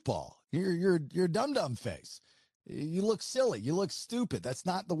goofball. You're a dum-dum face. You look silly. You look stupid. That's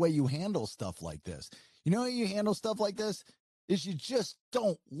not the way you handle stuff like this. You know how you handle stuff like this? is you just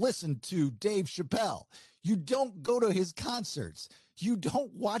don't listen to Dave Chappelle. You don't go to his concerts. You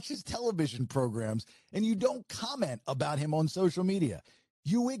don't watch his television programs, and you don't comment about him on social media.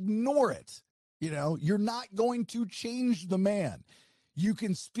 You ignore it. You're not going to change the man. You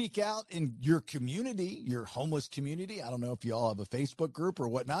can speak out in your community, your homeless community. I don't know if you all have a Facebook group or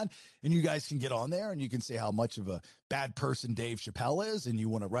whatnot, and you guys can get on there and you can say how much of a bad person Dave Chappelle is, and you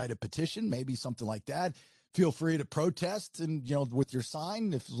want to write a petition, maybe something like that. Feel free to protest and, with your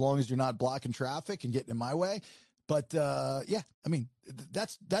sign, as long as you're not blocking traffic and getting in my way. But yeah, I mean,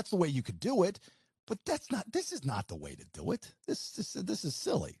 that's the way you could do it. But this is not the way to do it. This is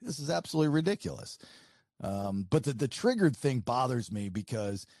silly. This is absolutely ridiculous. But the triggered thing bothers me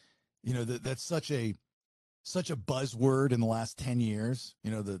because, that's such a buzzword in the last 10 years.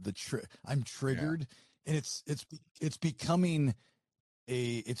 I'm triggered, and it's becoming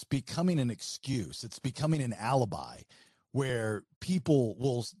an excuse. It's becoming an alibi where people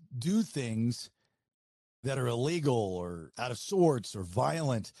will do things that are illegal or out of sorts or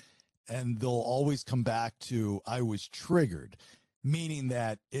violent, and they'll always come back to, I was triggered, meaning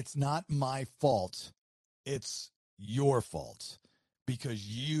that it's not my fault. It's your fault because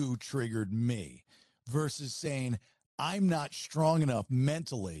you triggered me, versus saying, I'm not strong enough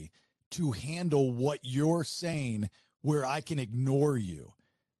mentally to handle what you're saying where I can ignore you.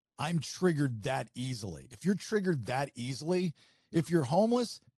 I'm triggered that easily. If you're triggered that easily, if you're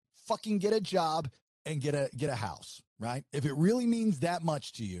homeless, fucking get a job and get a house, right? If it really means that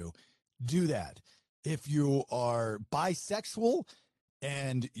much to you, do that. If you are bisexual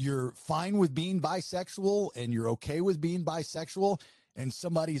and you're fine with being bisexual and you're okay with being bisexual, and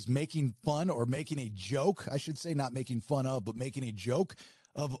somebody's making fun or making a joke, I should say, not making fun of, but making a joke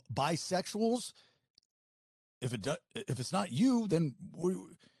of bisexuals, if it's not you, then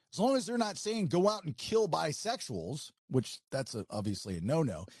as long as they're not saying go out and kill bisexuals, which that's obviously a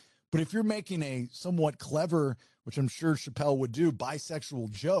no-no. But if you're making a somewhat clever, which I'm sure Chappelle would do,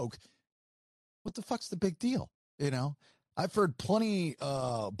 bisexual joke, what the fuck's the big deal? I've heard plenty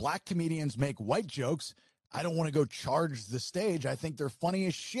black comedians make white jokes. I don't want to go charge the stage. I think they're funny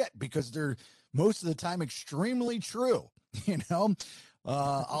as shit because they're most of the time extremely true.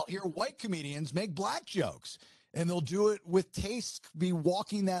 I'll hear white comedians make black jokes, and they'll do it with taste, be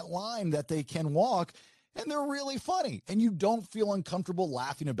walking that line that they can walk, and they're really funny. And you don't feel uncomfortable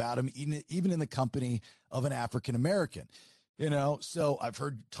laughing about them, even in the company of an African American. So I've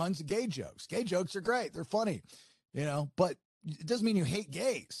heard tons of gay jokes. Gay jokes are great. They're funny, but it doesn't mean you hate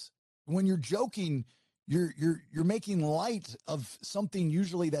gays. When you're joking, you're making light of something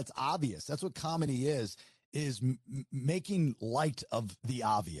usually that's obvious. That's what comedy is making light of the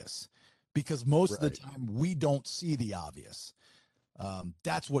obvious, because most of the time we don't see the obvious.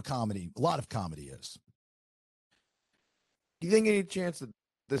 That's what a lot of comedy is. Do you think any chance that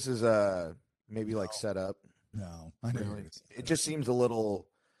this is maybe like set up? No, I know. It just seems a little.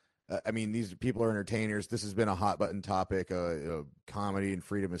 I mean, these people are entertainers. This has been a hot button topic, comedy and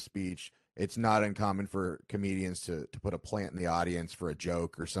freedom of speech. It's not uncommon for comedians to put a plant in the audience for a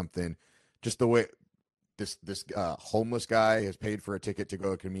joke or something. Just the way this homeless guy has paid for a ticket to go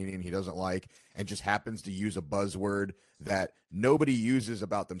to a comedian he doesn't like, and just happens to use a buzzword that nobody uses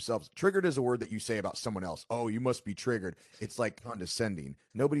about themselves. Triggered is a word that you say about someone else. Oh, you must be triggered. It's like condescending.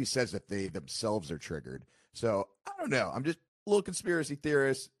 Nobody says that they themselves are triggered. So I don't know. I'm just a little conspiracy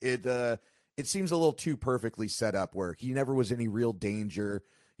theorist. It seems a little too perfectly set up where he never was any real danger.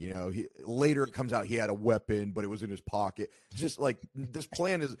 Later it comes out he had a weapon, but it was in his pocket. Just like this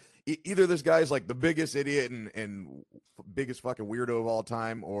plan is either this guy's like the biggest idiot and biggest fucking weirdo of all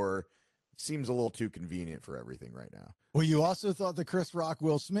time, or it seems a little too convenient for everything right now. Well, you also thought the Chris Rock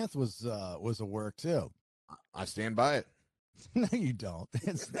Will Smith was a work too. I stand by it. No, you don't.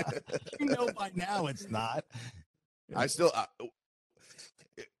 It's not. By now it's not. I still,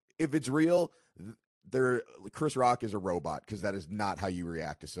 if it's real, Chris Rock is a robot, because that is not how you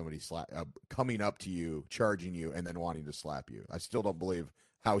react to somebody coming up to you, charging you, and then wanting to slap you. I still don't believe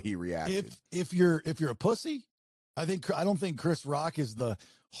how he reacted. If you're a pussy, I don't think Chris Rock is the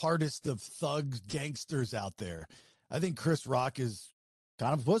hardest of thugs, gangsters out there. I think Chris Rock is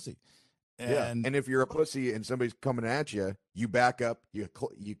kind of a pussy. And if you're a pussy and somebody's coming at you, you back up,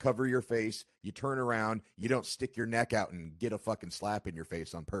 you cover your face, you turn around, you don't stick your neck out and get a fucking slap in your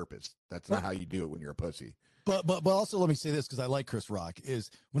face on purpose. That's not how you do it when you're a pussy. But also let me say this, because I like Chris Rock,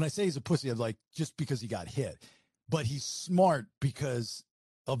 is when I say he's a pussy, I'm like, just because he got hit, but he's smart because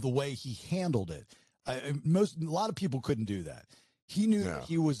of the way he handled it. A lot of people couldn't do that. He knew that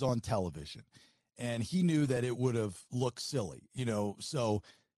he was on television, and he knew that it would have looked silly, so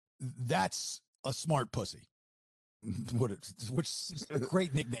that's a smart pussy. which is a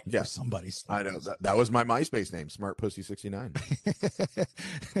great nickname Yeah. for somebody. I know that was my MySpace name, Smart Pussy 69.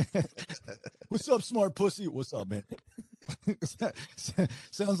 What's up, Smart Pussy? What's up, man?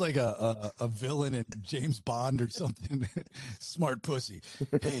 Sounds like a villain in James Bond or something. Smart Pussy.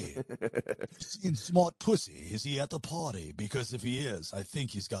 Hey, seeing Smart Pussy? Is he at the party? Because if he is, I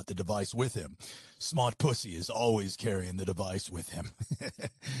think he's got the device with him. Smart Pussy is always carrying the device with him.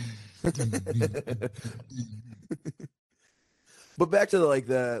 But back to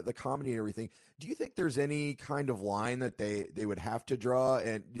the comedy and everything. Do you think there's any kind of line that they would have to draw?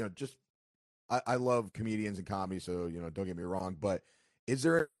 And just I love comedians and comedy, so don't get me wrong. But is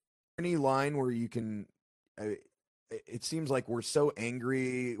there any line where you can? It seems like we're so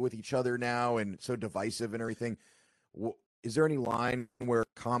angry with each other now and so divisive and everything. Is there any line where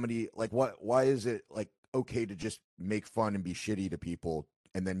comedy, like why is it like okay to just make fun and be shitty to people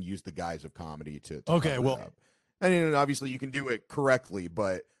and then use the guise of comedy to Okay, cover well, it up? And obviously you can do it correctly,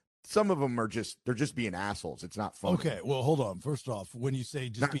 but some of them they're just being assholes. It's not funny. okay, well, hold on. First off, when you say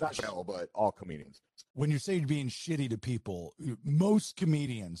just Not Bell, but all comedians. when you say being shitty to people, most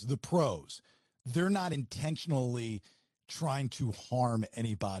comedians, the pros, they're not intentionally trying to harm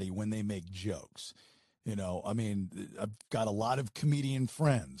anybody when they make jokes. I mean, I've got a lot of comedian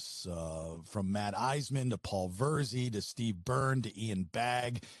friends, from Matt Eisman to Paul Verzi to Steve Byrne to Ian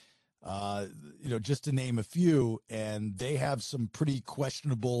Bagg, just to name a few. And they have some pretty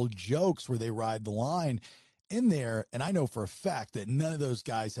questionable jokes where they ride the line in there. And I know for a fact that none of those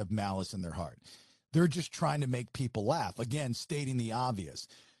guys have malice in their heart. They're just trying to make people laugh. Again, stating the obvious.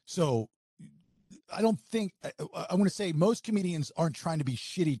 So I don't think I want to say most comedians aren't trying to be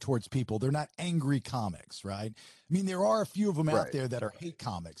shitty towards people. They're not angry comics, right? I mean, there are a few of them out there that are hate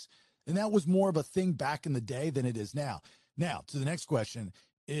comics, and that was more of a thing back in the day than it is now. Now, to the next question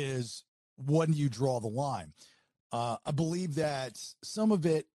is, when do you draw the line? I believe that some of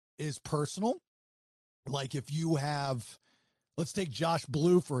it is personal. Like if you have, let's take Josh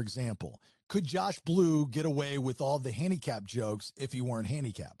Blue, for example. Could Josh Blue get away with all the handicap jokes if he weren't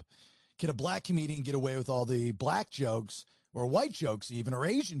handicapped? Can a black comedian get away with all the black jokes or white jokes even, or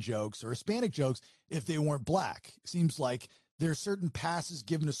Asian jokes or Hispanic jokes if they weren't black? Seems like there are certain passes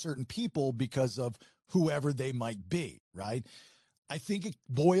given to certain people because of whoever they might be, right? I think it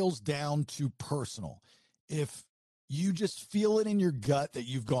boils down to personal. If you just feel it in your gut that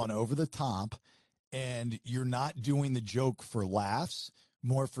you've gone over the top and you're not doing the joke for laughs,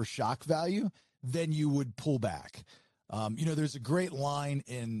 more for shock value, then you would pull back. There's a great line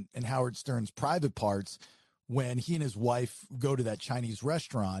in Howard Stern's Private Parts when he and his wife go to that Chinese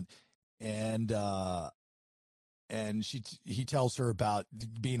restaurant, and he tells her about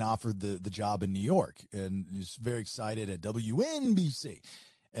being offered the job in New York, and he's very excited at WNBC.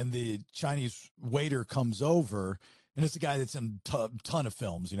 And the Chinese waiter comes over, and it's a guy that's in a ton of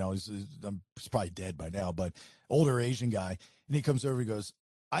films. He's probably dead by now, but older Asian guy. And he comes over, he goes,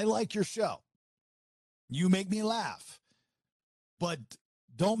 "I like your show. You make me laugh. But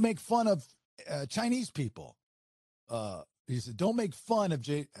don't make fun of Chinese people." He said, "Don't make fun of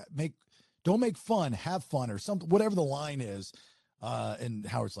don't make fun, have fun," or something, whatever the line is. And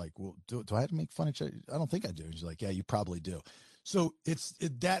Howard's like, "Well, do I have to make fun of Chinese? I don't think I do." He's like, "Yeah, you probably do." So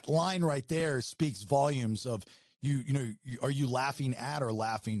that line right there speaks volumes of are you laughing at or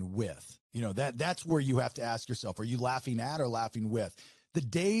laughing with? That's where you have to ask yourself, are you laughing at or laughing with? The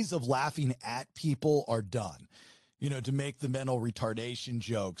days of laughing at people are done. To make the mental retardation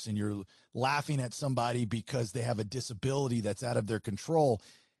jokes and you're laughing at somebody because they have a disability that's out of their control.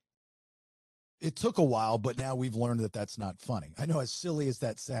 It took a while, but now we've learned that that's not funny. I know, as silly as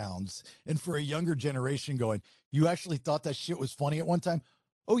that sounds. And for a younger generation going, you actually thought that shit was funny at one time?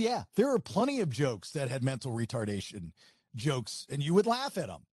 Oh yeah, there are plenty of jokes that had mental retardation jokes, and you would laugh at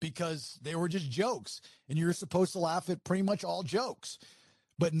them because they were just jokes. And you're supposed to laugh at pretty much all jokes.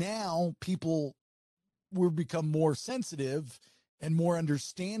 But now people will become more sensitive and more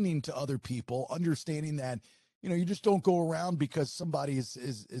understanding to other people, understanding that, you just don't go around because somebody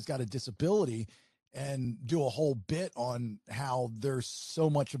is got a disability and do a whole bit on how they're so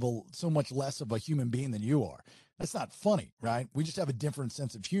much less of a human being than you are. That's not funny, right? We just have a different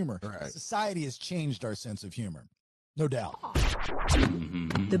sense of humor. Right. Society has changed our sense of humor. No doubt.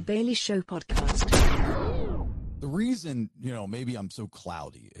 The Bailey Show podcast. The reason, maybe I'm so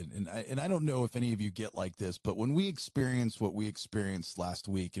cloudy, and I don't know if any of you get like this, but when we experience what we experienced last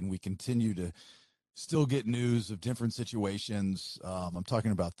week, and we continue to still get news of different situations, I'm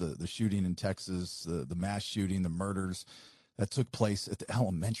talking about the shooting in Texas, the mass shooting, the murders that took place at the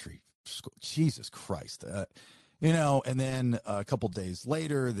elementary school. Jesus Christ. you know, and then a couple days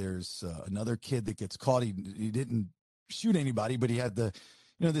later, there's another kid that gets caught. He didn't shoot anybody, but he had the,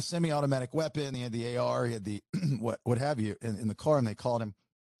 you know, the semi-automatic weapon. He had the AR. He had the what have you in the car, and they called him.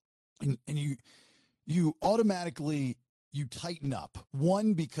 And you automatically you tighten up.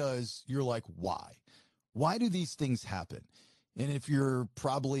 One, because you're like, why? Why do these things happen? And if you're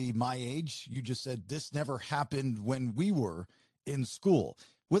probably my age, you just said this never happened when we were in school.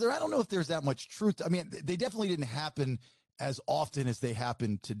 Whether I don't know if there's that much truth. I mean, they definitely didn't happen as often as they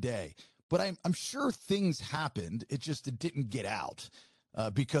happen today. But I'm sure things happened. It didn't get out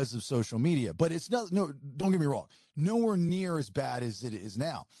because of social media. But it's not. No, don't get me wrong. Nowhere near as bad as it is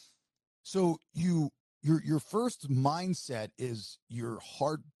now. So your first mindset is your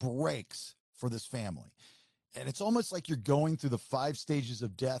heart breaks for this family. And it's almost like you're going through the 5 stages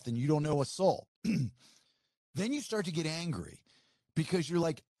of death and you don't know a soul. Then you start to get angry because you're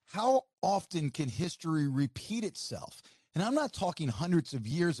like, how often can history repeat itself? And I'm not talking hundreds of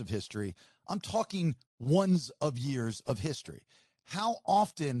years of history. I'm talking ones of years of history. How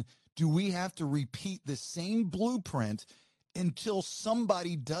often do we have to repeat the same blueprint until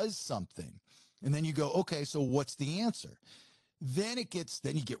somebody does something? And then you go, okay, so what's the answer? Then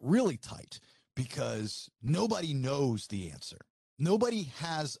you get really tight because nobody knows the answer. Nobody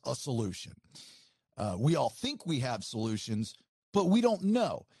has a solution. We all think we have solutions, but we don't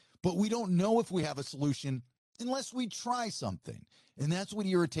know. But we don't know if we have a solution unless we try something. And that's what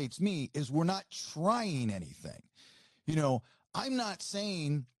irritates me is we're not trying anything. You know, I'm not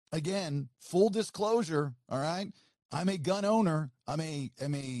saying, again, full disclosure, all right? I'm a gun owner. I'm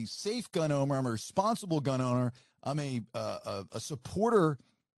a safe gun owner. I'm a responsible gun owner. I'm a supporter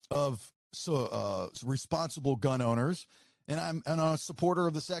of responsible gun owners, and I'm a supporter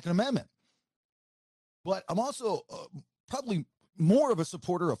of the Second Amendment. But I'm also probably more of a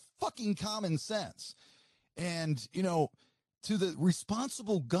supporter of fucking common sense. And, you know, to the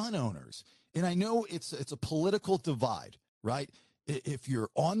responsible gun owners, and I know it's a political divide, right? If you're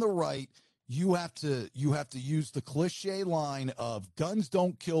on the right, you have to use the cliche line of guns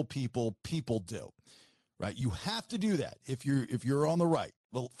don't kill people, people do, right? You have to do that if you're on the right.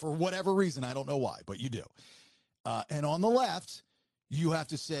 Well, for whatever reason, I don't know why, but you do. And on the left, you have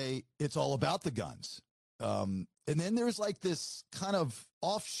to say it's all about the guns. And then there's like this kind of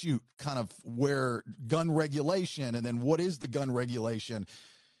offshoot kind of where gun regulation, and then what is the gun regulation?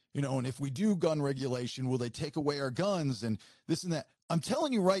 You know, and if we do gun regulation, will they take away our guns and this and that? I'm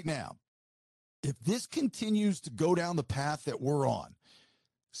telling you right now, if this continues to go down the path that we're on,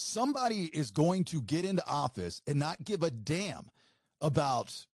 somebody is going to get into office and not give a damn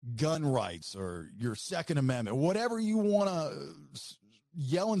about gun rights or your Second Amendment, whatever you want to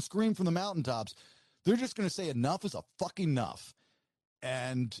yell and scream from the mountaintops. They're just going to say enough is a fucking enough.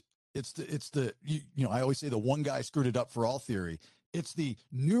 And it's the you know, I always say the one guy screwed it up for all theory. It's the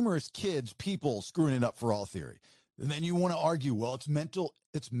numerous people screwing it up for all theory. And then you want to argue, well, it's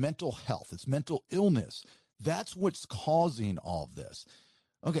mental health, it's mental illness. That's what's causing all of this.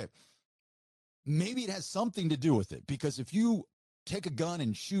 Okay. Maybe it has something to do with it, because if you take a gun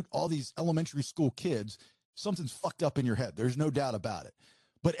and shoot all these elementary school kids, something's fucked up in your head. There's no doubt about it.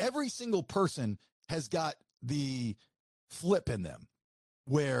 But every single person has got the flip in them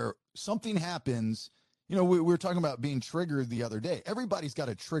where something happens. You know, we were talking about being triggered the other day. Everybody's got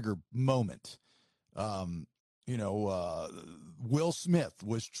a trigger moment. You know, Will Smith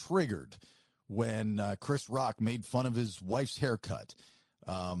was triggered when Chris Rock made fun of his wife's haircut.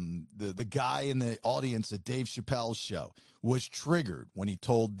 The guy in the audience at Dave Chappelle's show was triggered when he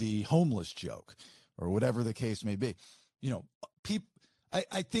told the homeless joke, or whatever the case may be. You know,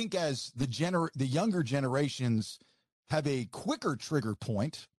 I think as the younger generations have a quicker trigger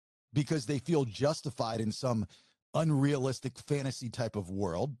point because they feel justified in some unrealistic fantasy type of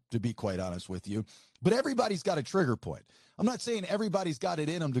world, to be quite honest with you. But everybody's got a trigger point. I'm not saying everybody's got it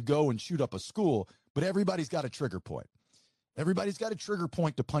in them to go and shoot up a school, but everybody's got a trigger point. Everybody's got a trigger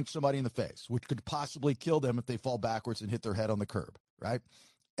point to punch somebody in the face, which could possibly kill them if they fall backwards and hit their head on the curb, right?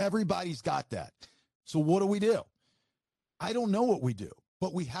 Everybody's got that. So what do? I don't know what we do,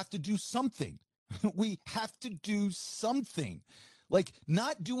 but we have to do something. We have to do something. Like,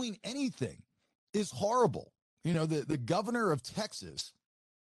 not doing anything is horrible. You know, the governor of Texas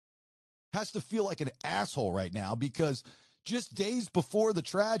has to feel like an asshole right now because just days before the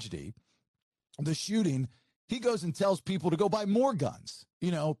tragedy, the shooting, he goes and tells people to go buy more guns.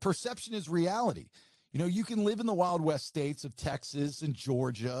 You know, perception is reality. You know, you can live in the Wild West states of Texas and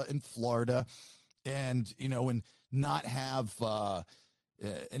Georgia and Florida and, you know, and not have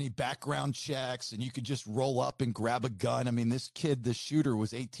any background checks, and you could just roll up and grab a gun. I mean, this shooter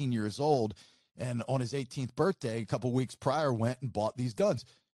was 18 years old, and on his 18th birthday, a couple weeks prior, went and bought these guns,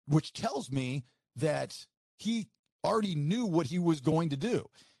 which tells me that he already knew what he was going to do.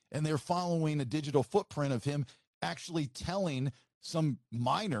 And they're following a digital footprint of him actually telling some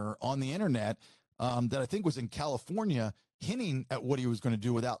minor on the internet that I think was in California, hinting at what he was going to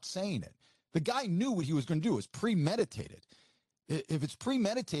do without saying it. The guy knew what he was going to do. It was premeditated. If it's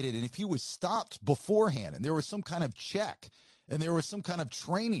premeditated and if he was stopped beforehand and there was some kind of check and there was some kind of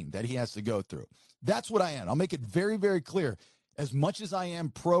training that he has to go through, that's what I am. I'll make it very, very clear. As much as I am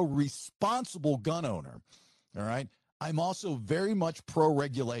pro-responsible gun owner, all right, I'm also very much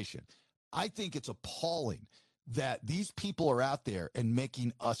pro-regulation. I think it's appalling that these people are out there and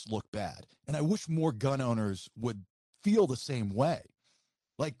making us look bad. And I wish more gun owners would feel the same way.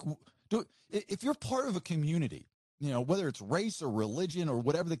 Like, if you're part of a community, whether it's race or religion or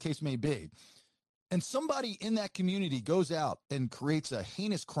whatever the case may be, and somebody in that community goes out and creates a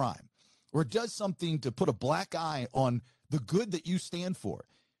heinous crime or does something to put a black eye on the good that you stand for,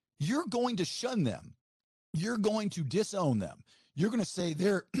 you're going to shun them. You're going to disown them. You're going to say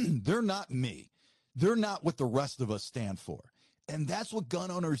they're not me. They're not what the rest of us stand for. And that's what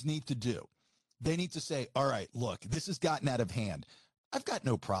gun owners need to do. They need to say, all right, look, this has gotten out of hand. I've got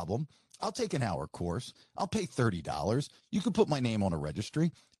no problem. I'll take an hour course. I'll pay $30. You can put my name on a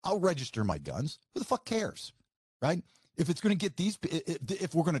registry. I'll register my guns. Who the fuck cares, right? If it's going to get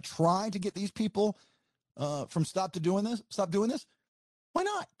if we're going to try to get these people from stop doing this, why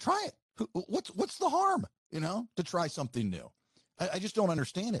not? Try it. What's the harm, to try something new? I just don't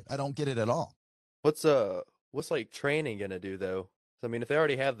understand it. I don't get it at all. What's like training gonna do though? I mean, if they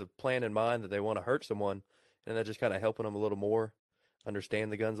already have the plan in mind that they want to hurt someone, and they're just kind of helping them a little more,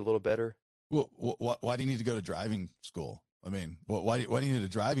 understand the guns a little better. Well, why do you need to go to driving school? I mean, why do you need a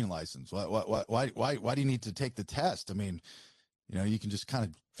driving license? Why do you need to take the test? I mean, you can just kind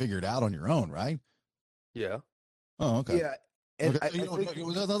of figure it out on your own, right? Yeah. Oh, okay. Yeah. And okay.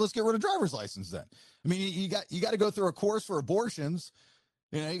 Let's get rid of driver's license then. I mean, you got to go through a course for abortions.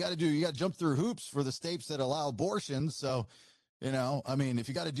 You got to jump through hoops for the states that allow abortions. So, I mean, if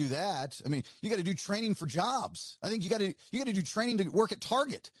you got to do that, I mean, you got to do training for jobs. I think you got to do training to work at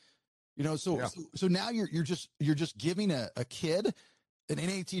Target. So now you're just giving a kid, an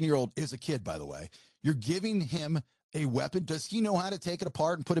 18-year-old is a kid, by the way. You're giving him a weapon. Does he know how to take it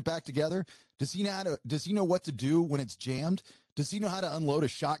apart and put it back together? Does he know what to do when it's jammed? Does he know how to unload a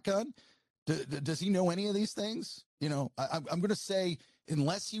shotgun? Does he know any of these things? I'm going to say,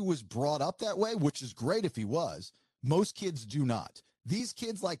 unless he was brought up that way, which is great if he was, most kids do not. These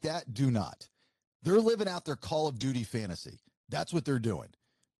kids like that do not. They're living out their Call of Duty fantasy. That's what they're doing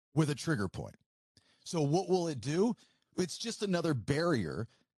with a trigger point. So what will it do? It's just another barrier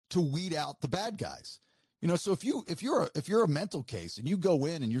to weed out the bad guys. So if you're a mental case and you go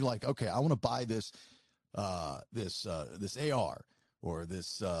in and you're like, okay, I want to buy this AR or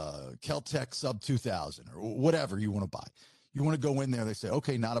this Kel-Tec Sub 2000 or whatever you want to buy. You want to go in there, they say,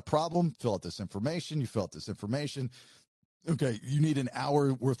 okay, not a problem. Fill out this information. You fill out this information. Okay, you need an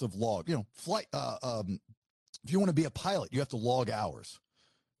hour worth of log. Flight. If you want to be a pilot, you have to log hours,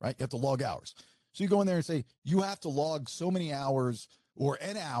 right? You have to log hours. So you go in there and say, you have to log so many hours or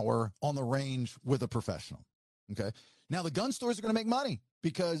an hour on the range with a professional. Okay. Now the gun stores are going to make money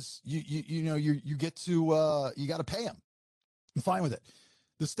because you get to you got to pay them. I'm fine with it.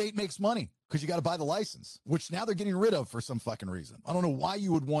 The state makes money because you got to buy the license, which now they're getting rid of for some fucking reason. I don't know why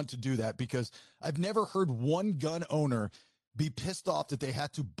you would want to do that, because I've never heard one gun owner be pissed off that they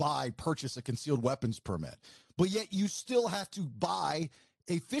had to purchase a concealed weapons permit, but yet you still have to buy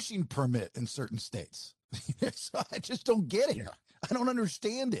a fishing permit in certain states. So I just don't get it. I don't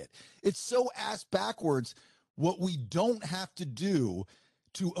understand it. It's so ass backwards what we don't have to do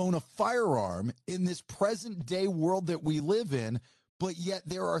to own a firearm in this present day world that we live in. But yet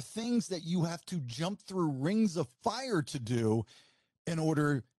there are things that you have to jump through rings of fire to do in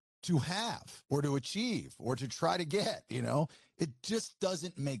order to have or to achieve or to try to get, it just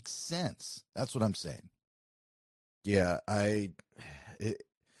doesn't make sense. That's what I'm saying. Yeah. I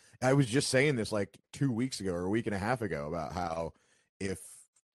was just saying this like 2 weeks ago or a week and a half ago about how if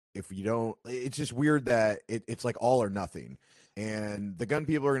you don't, it's just weird that it's like all or nothing. And the gun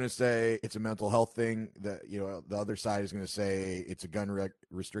people are going to say it's a mental health thing. That the other side is going to say it's a gun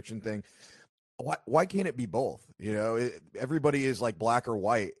restriction thing. Why can't it be both? Everybody is like black or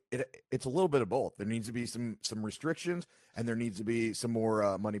white. It's a little bit of both. There needs to be some restrictions, and there needs to be some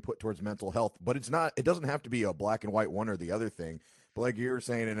more money put towards mental health. But it doesn't have to be a black and white one or the other thing. But like you were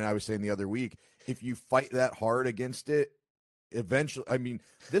saying, and I was saying the other week, if you fight that hard against it, eventually, I mean,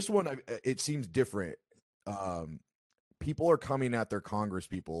 this one, it seems different. people are coming at their Congress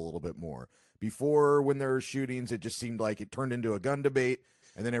people a little bit more. Before, when there were shootings, it just seemed like it turned into a gun debate,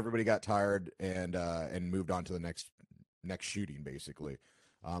 and then everybody got tired and moved on to the next shooting, basically.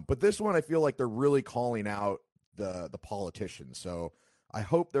 But this one, I feel like they're really calling out the politicians. So I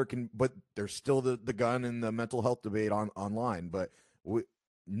hope but there's still the gun and the mental health debate online. But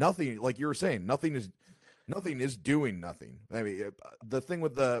nothing, like you were saying, nothing is doing nothing. I mean, the thing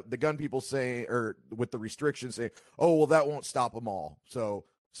with the gun people say, or with the restrictions say, oh, well, that won't stop them all. So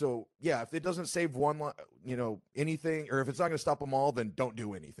yeah, if it doesn't save one, anything, or if it's not going to stop them all, then don't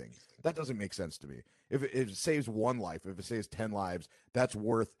do anything. That doesn't make sense to me. If it saves one life, if it saves 10 lives, that's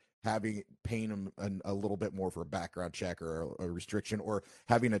worth paying them a little bit more for a background check or a restriction, or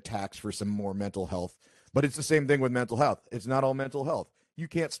having a tax for some more mental health. But it's the same thing with mental health. It's not all mental health. You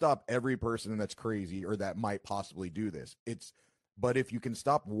can't stop every person that's crazy or that might possibly do this. But if you can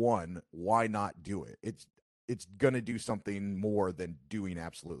stop one, why not do it? It's going to do something more than doing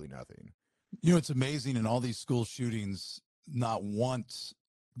absolutely nothing. It's amazing in all these school shootings, not once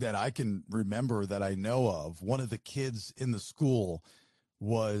that I can remember that I know of, one of the kids in the school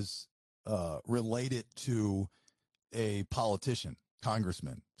was related to a politician,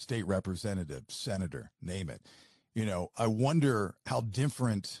 congressman, state representative, senator, name it. I wonder how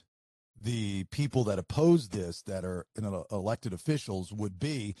different the people that oppose this, that are elected officials, would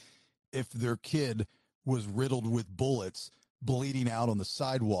be if their kid was riddled with bullets, bleeding out on the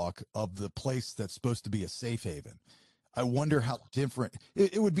sidewalk of the place that's supposed to be a safe haven. I wonder how different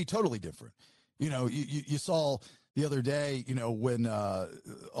it would be. Totally different. You saw the other day, when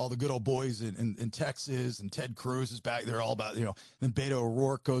all the good old boys in Texas, and Ted Cruz is back, they're all about, then Beto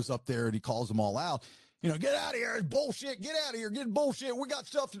O'Rourke goes up there and he calls them all out. Get out of here, it's bullshit. Get out of here, get bullshit. We got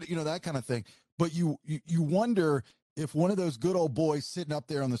stuff to do, that kind of thing. But you wonder if one of those good old boys sitting up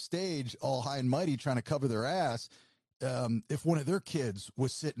there on the stage, all high and mighty, trying to cover their ass, if one of their kids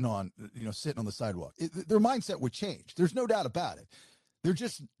was sitting on the sidewalk, their mindset would change. There's no doubt about it. They're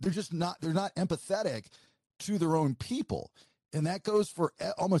not empathetic to their own people. And that goes for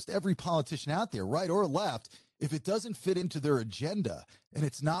almost every politician out there, right or left. If it doesn't fit into their agenda and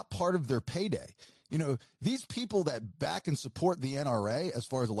it's not part of their payday, these people that back and support the NRA, as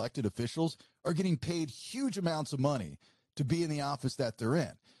far as elected officials, are getting paid huge amounts of money to be in the office that they're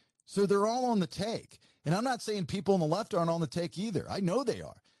in. So they're all on the take. And I'm not saying people on the left aren't on the take either. I know they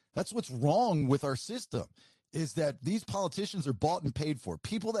are. That's what's wrong with our system, is that these politicians are bought and paid for.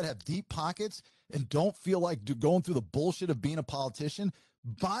 People that have deep pockets and don't feel like going through the bullshit of being a politician,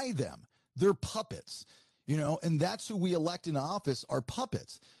 buy them. They're puppets, and that's who we elect in office, are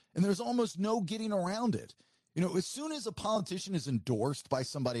puppets. And there's almost no getting around it. As soon as a politician is endorsed by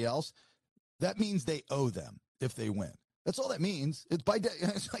somebody else, that means they owe them if they win. That's all that means. It's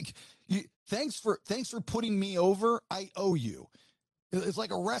like, thanks for putting me over. I owe you. It's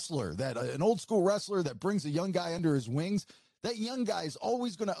like a wrestler, an old school wrestler that brings a young guy under his wings. That young guy is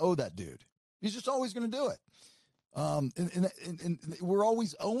always going to owe that dude. He's just always going to do it. And we're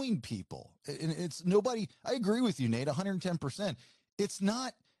always owing people. And it's nobody. I agree with you, Nate, 110%. It's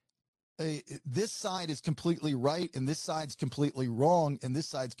not. This side is completely right, and this side's completely wrong, and this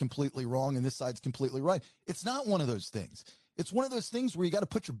side's completely wrong, and this side's completely right. It's not one of those things. It's one of those things where you got to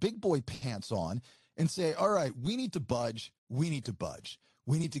put your big boy pants on and say, all right, we need to budge. We need to budge.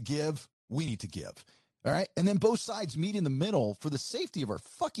 We need to give. We need to give. All right. And then both sides meet in the middle for the safety of our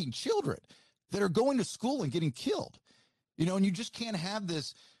fucking children that are going to school and getting killed. And you just can't have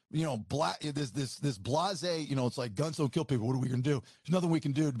this, this blase, it's like guns don't kill people. What are we going to do? There's nothing we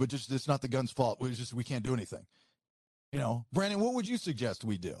can do, but just, it's not the gun's fault. It's just, we can't do anything. Brandon, what would you suggest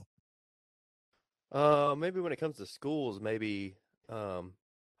we do? Maybe when it comes to schools, maybe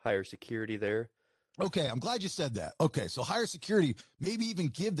higher security there. Okay, I'm glad you said that. Okay, so higher security, maybe even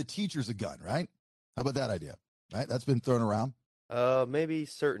give the teachers a gun, right? How about that idea? Right, that's been thrown around. Maybe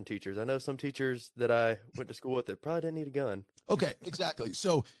certain teachers. I know some teachers that I went to school with that probably didn't need a gun. Okay, exactly.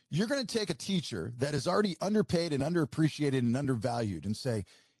 So you're going to take a teacher that is already underpaid and underappreciated and undervalued and say,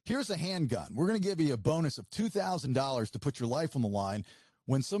 here's a handgun. We're going to give you a bonus of $2,000 to put your life on the line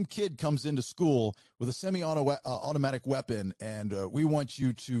when some kid comes into school with a semi-automatic weapon, and we want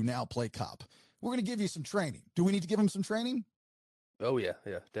you to now play cop. We're going to give you some training. Do we need to give him some training? Oh, yeah,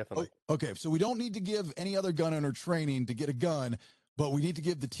 definitely. Okay, so we don't need to give any other gun owner training to get a gun, but we need to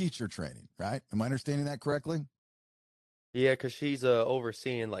give the teacher training, right? Am I understanding that correctly? Yeah, because she's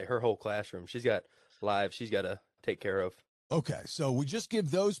overseeing like her whole classroom. She's got lives she's got to take care of. Okay, so we just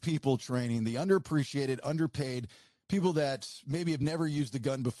give those people training, the underappreciated, underpaid people that maybe have never used a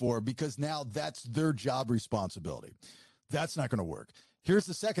gun before, because now that's their job responsibility. That's not going to work. Here's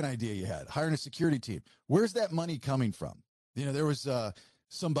the second idea you had: hiring a security team. Where's that money coming from? There was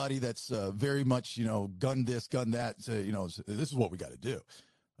somebody that's very much, gun this, gun that. So, this is what we got to do.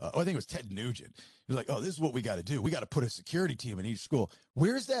 I think it was Ted Nugent. He was like, oh, this is what we got to do. We got to put a security team in each school.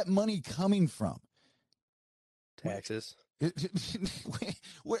 Where's that money coming from? Taxes.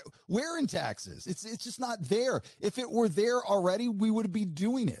 Where in taxes? It's just not there. If it were there already, we would be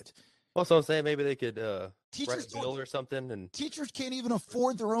doing it. Also, I'm saying maybe they could Teachers write a bill or something. And teachers can't even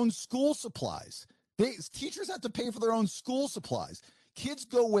afford their own school supplies. Teachers have to pay for their own school supplies. Kids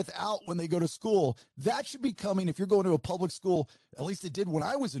go without when they go to school. That should be coming. If you're going to a public school, at least it did when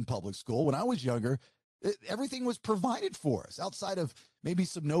I was in public school, when I was younger, everything was provided for us outside of maybe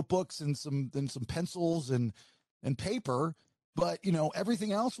some notebooks and some pencils and paper. But,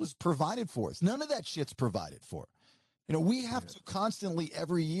 everything else was provided for us. None of that shit's provided for. We have to constantly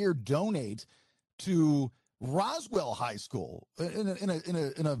every year donate to Roswell High School in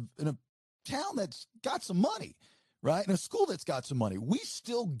a town that's got some money, right? In a school that's got some money. We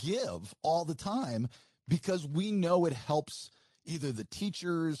still give all the time because we know it helps either the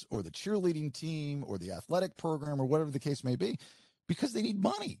teachers or the cheerleading team or the athletic program or whatever the case may be, because they need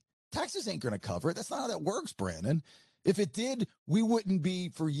money. Taxes ain't going to cover it. That's not how that works, Brandon. If it did, we wouldn't be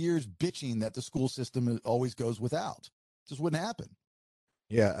for years bitching that the school system always goes without. It just wouldn't happen.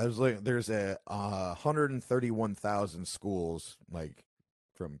 Yeah, I was like, there's 131,000 schools, like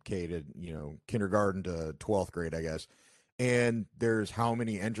from K to, kindergarten to 12th grade, I guess. And there's how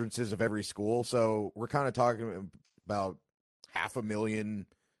many entrances of every school. So we're kind of talking about 500,000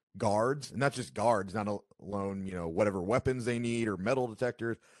 guards, and not just guards, not alone, whatever weapons they need or metal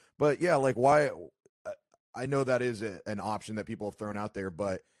detectors. But yeah, like why? I know that is an option that people have thrown out there,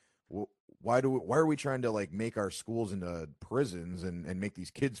 but why are we trying to like make our schools into prisons and make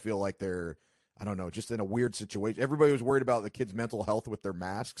these kids feel like they're, I don't know, just in a weird situation? Everybody was worried about the kids' mental health with their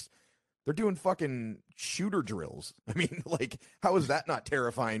masks. They're doing fucking shooter drills. I mean, like, how is that not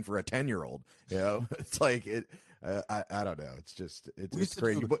terrifying for a 10-year-old? It's like I don't know. It's just it's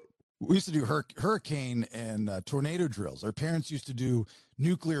crazy. But we used to do hurricane and tornado drills. Our parents used to do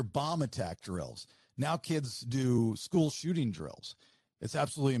nuclear bomb attack drills. Now kids do school shooting drills. It's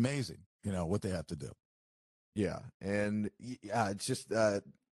absolutely amazing, what they have to do. Yeah, and it's just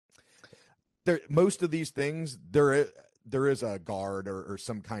most of these things there is a guard or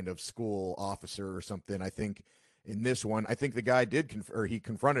some kind of school officer or something. I think in this one, I think the guy he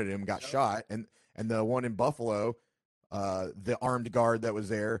confronted him, got shot, and the one in Buffalo, the armed guard that was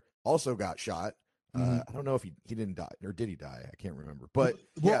there also got shot. I don't know if he didn't die, or did he die? I can't remember. But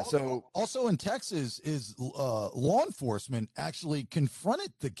yeah, so also in Texas is law enforcement actually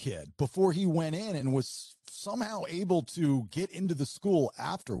confronted the kid before he went in and was somehow able to get into the school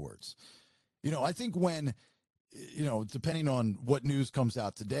afterwards. I think when, depending on what news comes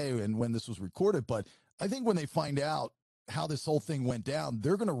out today and when this was recorded, but I think when they find out how this whole thing went down,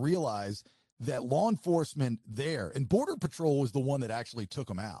 they're going to realize that law enforcement there, and Border Patrol was the one that actually took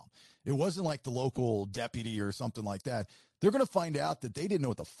them out. It wasn't like the local deputy or something like that. They're going to find out that they didn't know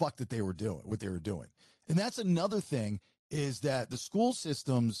what the fuck that they were doing, what they were doing. And that's another thing, is that the school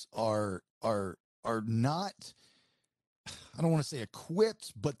systems are not, I don't want to say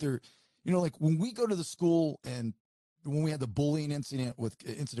equipped, but they're, like when we go to the school and when we had the bullying incident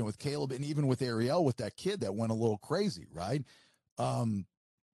with Caleb, and even with Ariel, with that kid that went a little crazy, right?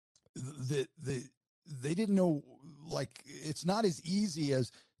 They didn't know, like, it's not as easy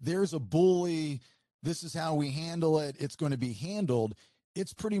as there's a bully, this is how we handle it, it's going to be handled.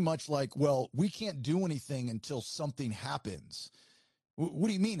 It's pretty much like, well, we can't do anything until something happens. What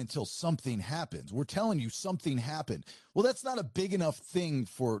do you mean until something happens? We're telling you something happened. Well, that's not a big enough thing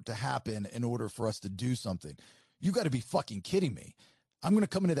to happen in order for us to do something. You got to be fucking kidding me. I'm going to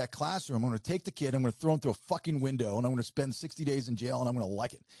come into that classroom, I'm going to take the kid, I'm going to throw him through a fucking window, and I'm going to spend 60 days in jail, and I'm going to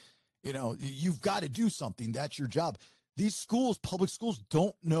like it. You've got to do something. That's your job. These schools, public schools,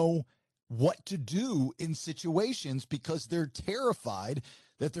 don't know what to do in situations because they're terrified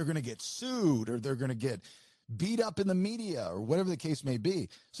that they're going to get sued or they're going to get beat up in the media or whatever the case may be.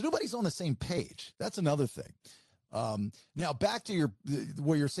 So nobody's on the same page. That's another thing. Now back to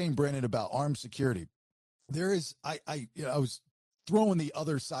what you're saying, Brandon, about armed security. There is, I was throwing the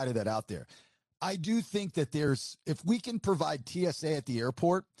other side of that out there. I do think that if we can provide TSA at the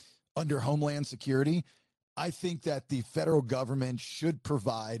airport under Homeland Security, I think that the federal government should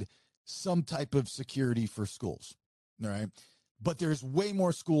provide some type of security for schools. All right. But there's way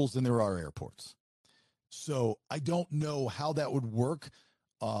more schools than there are airports. So I don't know how that would work.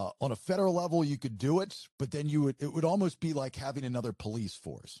 On a federal level, you could do it, but then it would almost be like having another police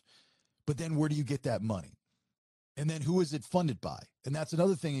force. But then where do you get that money? And then who is it funded by? And that's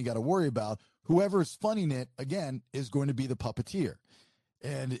another thing you got to worry about. Whoever's funding it, again, is going to be the puppeteer.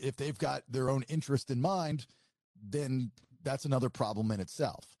 And if they've got their own interest in mind, then that's another problem in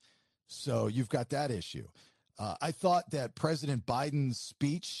itself. So you've got that issue. I thought that President Biden's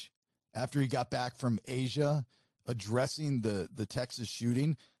speech after he got back from Asia addressing the Texas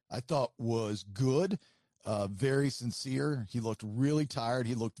shooting, I thought was good, very sincere. He looked really tired.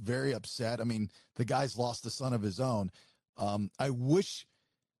 He looked very upset. I mean, the guy's lost a son of his own. I wish,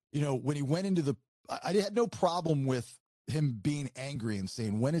 when he went into I had no problem with him being angry and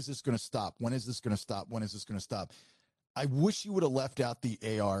saying, when is this going to stop? When is this going to stop? When is this going to stop? I wish he would have left out the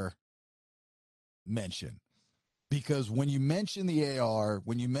AR mention, because when you mention the AR,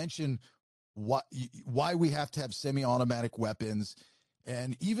 when you mention why we have to have semi-automatic weapons,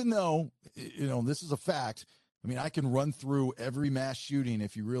 and even though, this is a fact, I mean, I can run through every mass shooting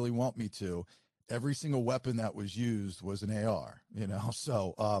if you really want me to. Every single weapon that was used was an AR,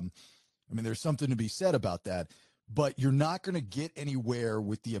 so, I mean, there's something to be said about that, but you're not going to get anywhere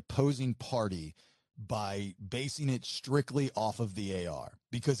with the opposing party by basing it strictly off of the AR,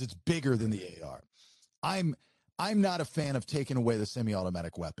 because it's bigger than the AR. I'm not a fan of taking away the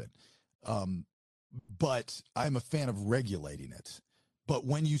semi-automatic weapon, but I'm a fan of regulating it. But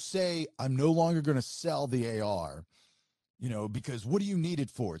when you say I'm no longer going to sell the AR, because what do you need it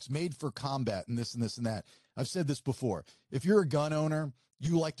for? It's made for combat and this and this and that. I've said this before. If you're a gun owner,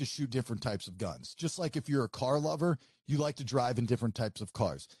 you like to shoot different types of guns. Just like if you're a car lover, you like to drive in different types of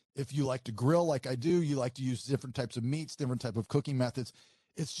cars. If you like to grill like I do, you like to use different types of meats, different type of cooking methods.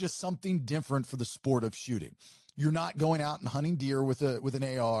 It's just something different for the sport of shooting. You're not going out and hunting deer with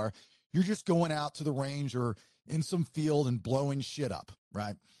an AR. You're just going out to the range or in some field and blowing shit up,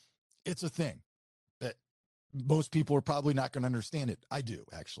 right? It's a thing that most people are probably not going to understand it. I do,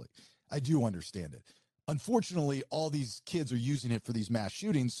 actually. I do understand it. Unfortunately, all these kids are using it for these mass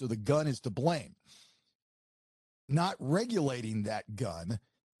shootings, so the gun is to blame. Not regulating that gun,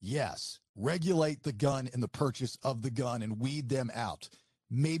 yes. Regulate the gun and the purchase of the gun and weed them out.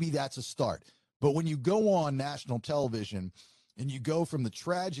 Maybe that's a start. But when you go on national television and you go from the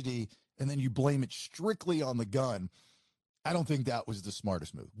tragedy and then you blame it strictly on the gun, I don't think that was the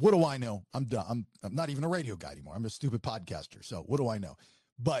smartest move. What do I know? I'm done. I'm not even a radio guy anymore. I'm a stupid podcaster. So what do I know?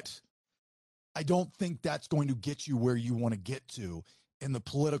 But I don't think that's going to get you where you want to get to in the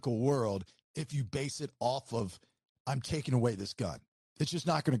political world if you base it off of, I'm taking away this gun. It's just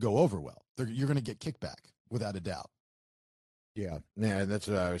not going to go over well. You're going to get kickback without a doubt. Yeah, that's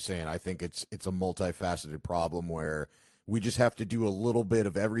what I was saying. I think it's a multifaceted problem where we just have to do a little bit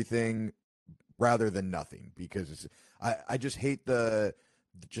of everything rather than nothing, because I just hate the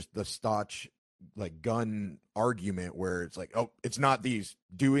staunch like gun argument where it's like, oh, it's not these,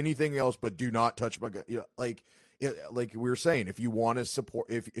 do anything else but do not touch my gun. Like we were saying, if you want to support,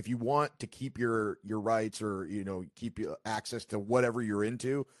 if you want to keep your rights or keep access to whatever you're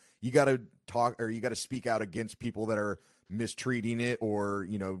into, you got to talk, or you got to speak out against people that are mistreating it or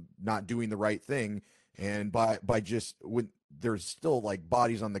not doing the right thing. And by just, when there's still like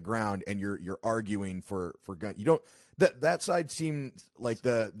bodies on the ground and you're arguing for gun, you don't, that side seems like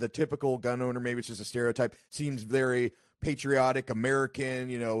the typical gun owner, maybe it's just a stereotype, seems very patriotic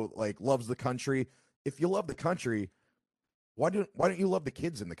American, like loves the country. If you love the country, why don't you love the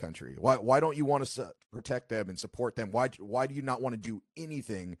kids in the country? Why don't you want to protect them and support them? Why do you not want to do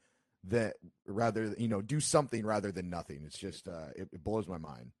anything that rather, do something rather than nothing? It's just, it blows my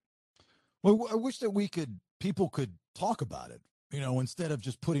mind. Well, I wish that people could talk about it, instead of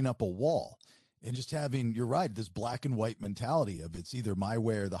just putting up a wall and just having, you're right, this black and white mentality of it's either my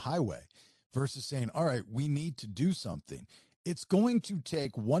way or the highway, versus saying, all right, we need to do something. It's going to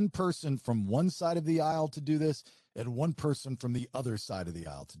take one person from one side of the aisle to do this and one person from the other side of the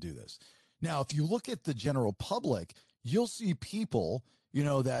aisle to do this. Now, if you look at the general public, you'll see people,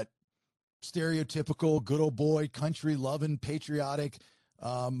 that stereotypical good old boy, country loving, patriotic,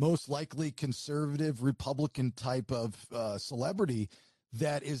 most likely conservative Republican type of celebrity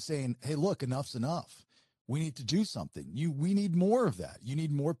that is saying, hey, look, enough's enough. We need to do something. We need more of that. You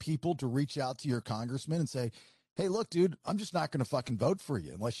need more people to reach out to your congressman and say, hey, look, dude, I'm just not going to fucking vote for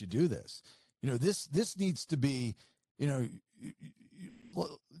you unless you do this. This needs to be,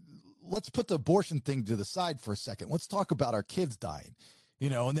 let's put the abortion thing to the side for a second. Let's talk about our kids dying.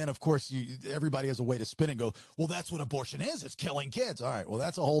 And then, of course, everybody has a way to spin and go, well, that's what abortion is. It's killing kids. All right, well,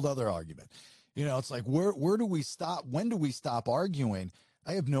 that's a whole other argument. It's like, where do we stop? When do we stop arguing?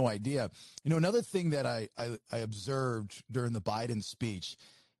 I have no idea. Another thing that I observed during the Biden speech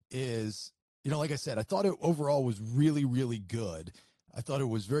is, like I said, I thought it overall was really, really good. I thought it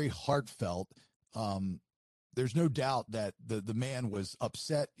was very heartfelt. there's no doubt that the man was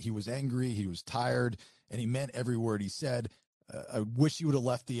upset. He was angry. He was tired, and he meant every word he said. I wish he would have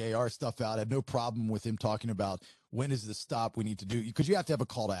left the AR stuff out. I had no problem with him talking about when is the stop we need to do, because you have to have a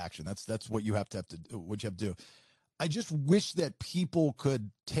call to action. That's what you have to do. I just wish that people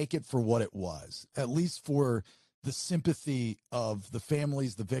could take it for what it was, at least for the sympathy of the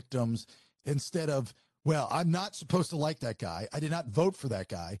families, the victims, instead of, well, I'm not supposed to like that guy. I did not vote for that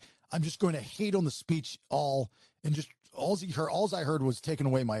guy. I'm just going to hate on the speech all I heard was taking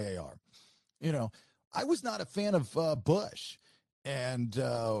away my AR. You know, I was not a fan of Bush. And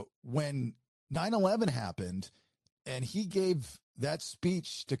when 9/11 happened and he gave that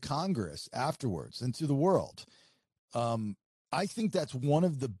speech to Congress afterwards and to the world, I think that's one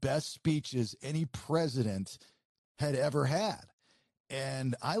of the best speeches any president had ever had.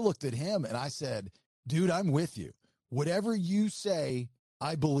 And I looked at him and I said, dude, I'm with you. Whatever you say,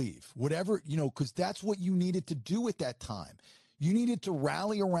 I believe. Whatever, you know, because that's what you needed to do at that time. You needed to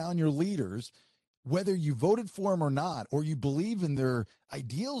rally around your leaders, whether you voted for them or not, or you believe in their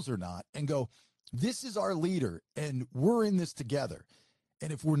ideals or not, and go, this is our leader and we're in this together.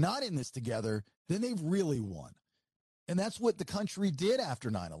 And if we're not in this together, then they've really won. And that's what the country did after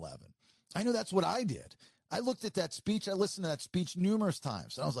 9/11. I know that's what I did. I looked at that speech. I listened to that speech numerous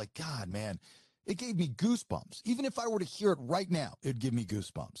times. And I was like, God, man, it gave me goosebumps. Even if I were to hear it right now, it'd give me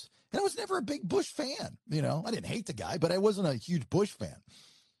goosebumps. And I was never a big Bush fan. You know, I didn't hate the guy, but I wasn't a huge Bush fan.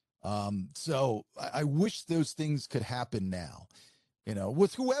 So I wish those things could happen now, you know,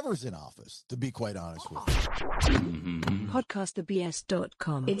 with whoever's in office, to be quite honest with you.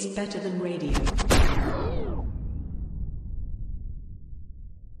 Podcastthebs.com. It's better than radio.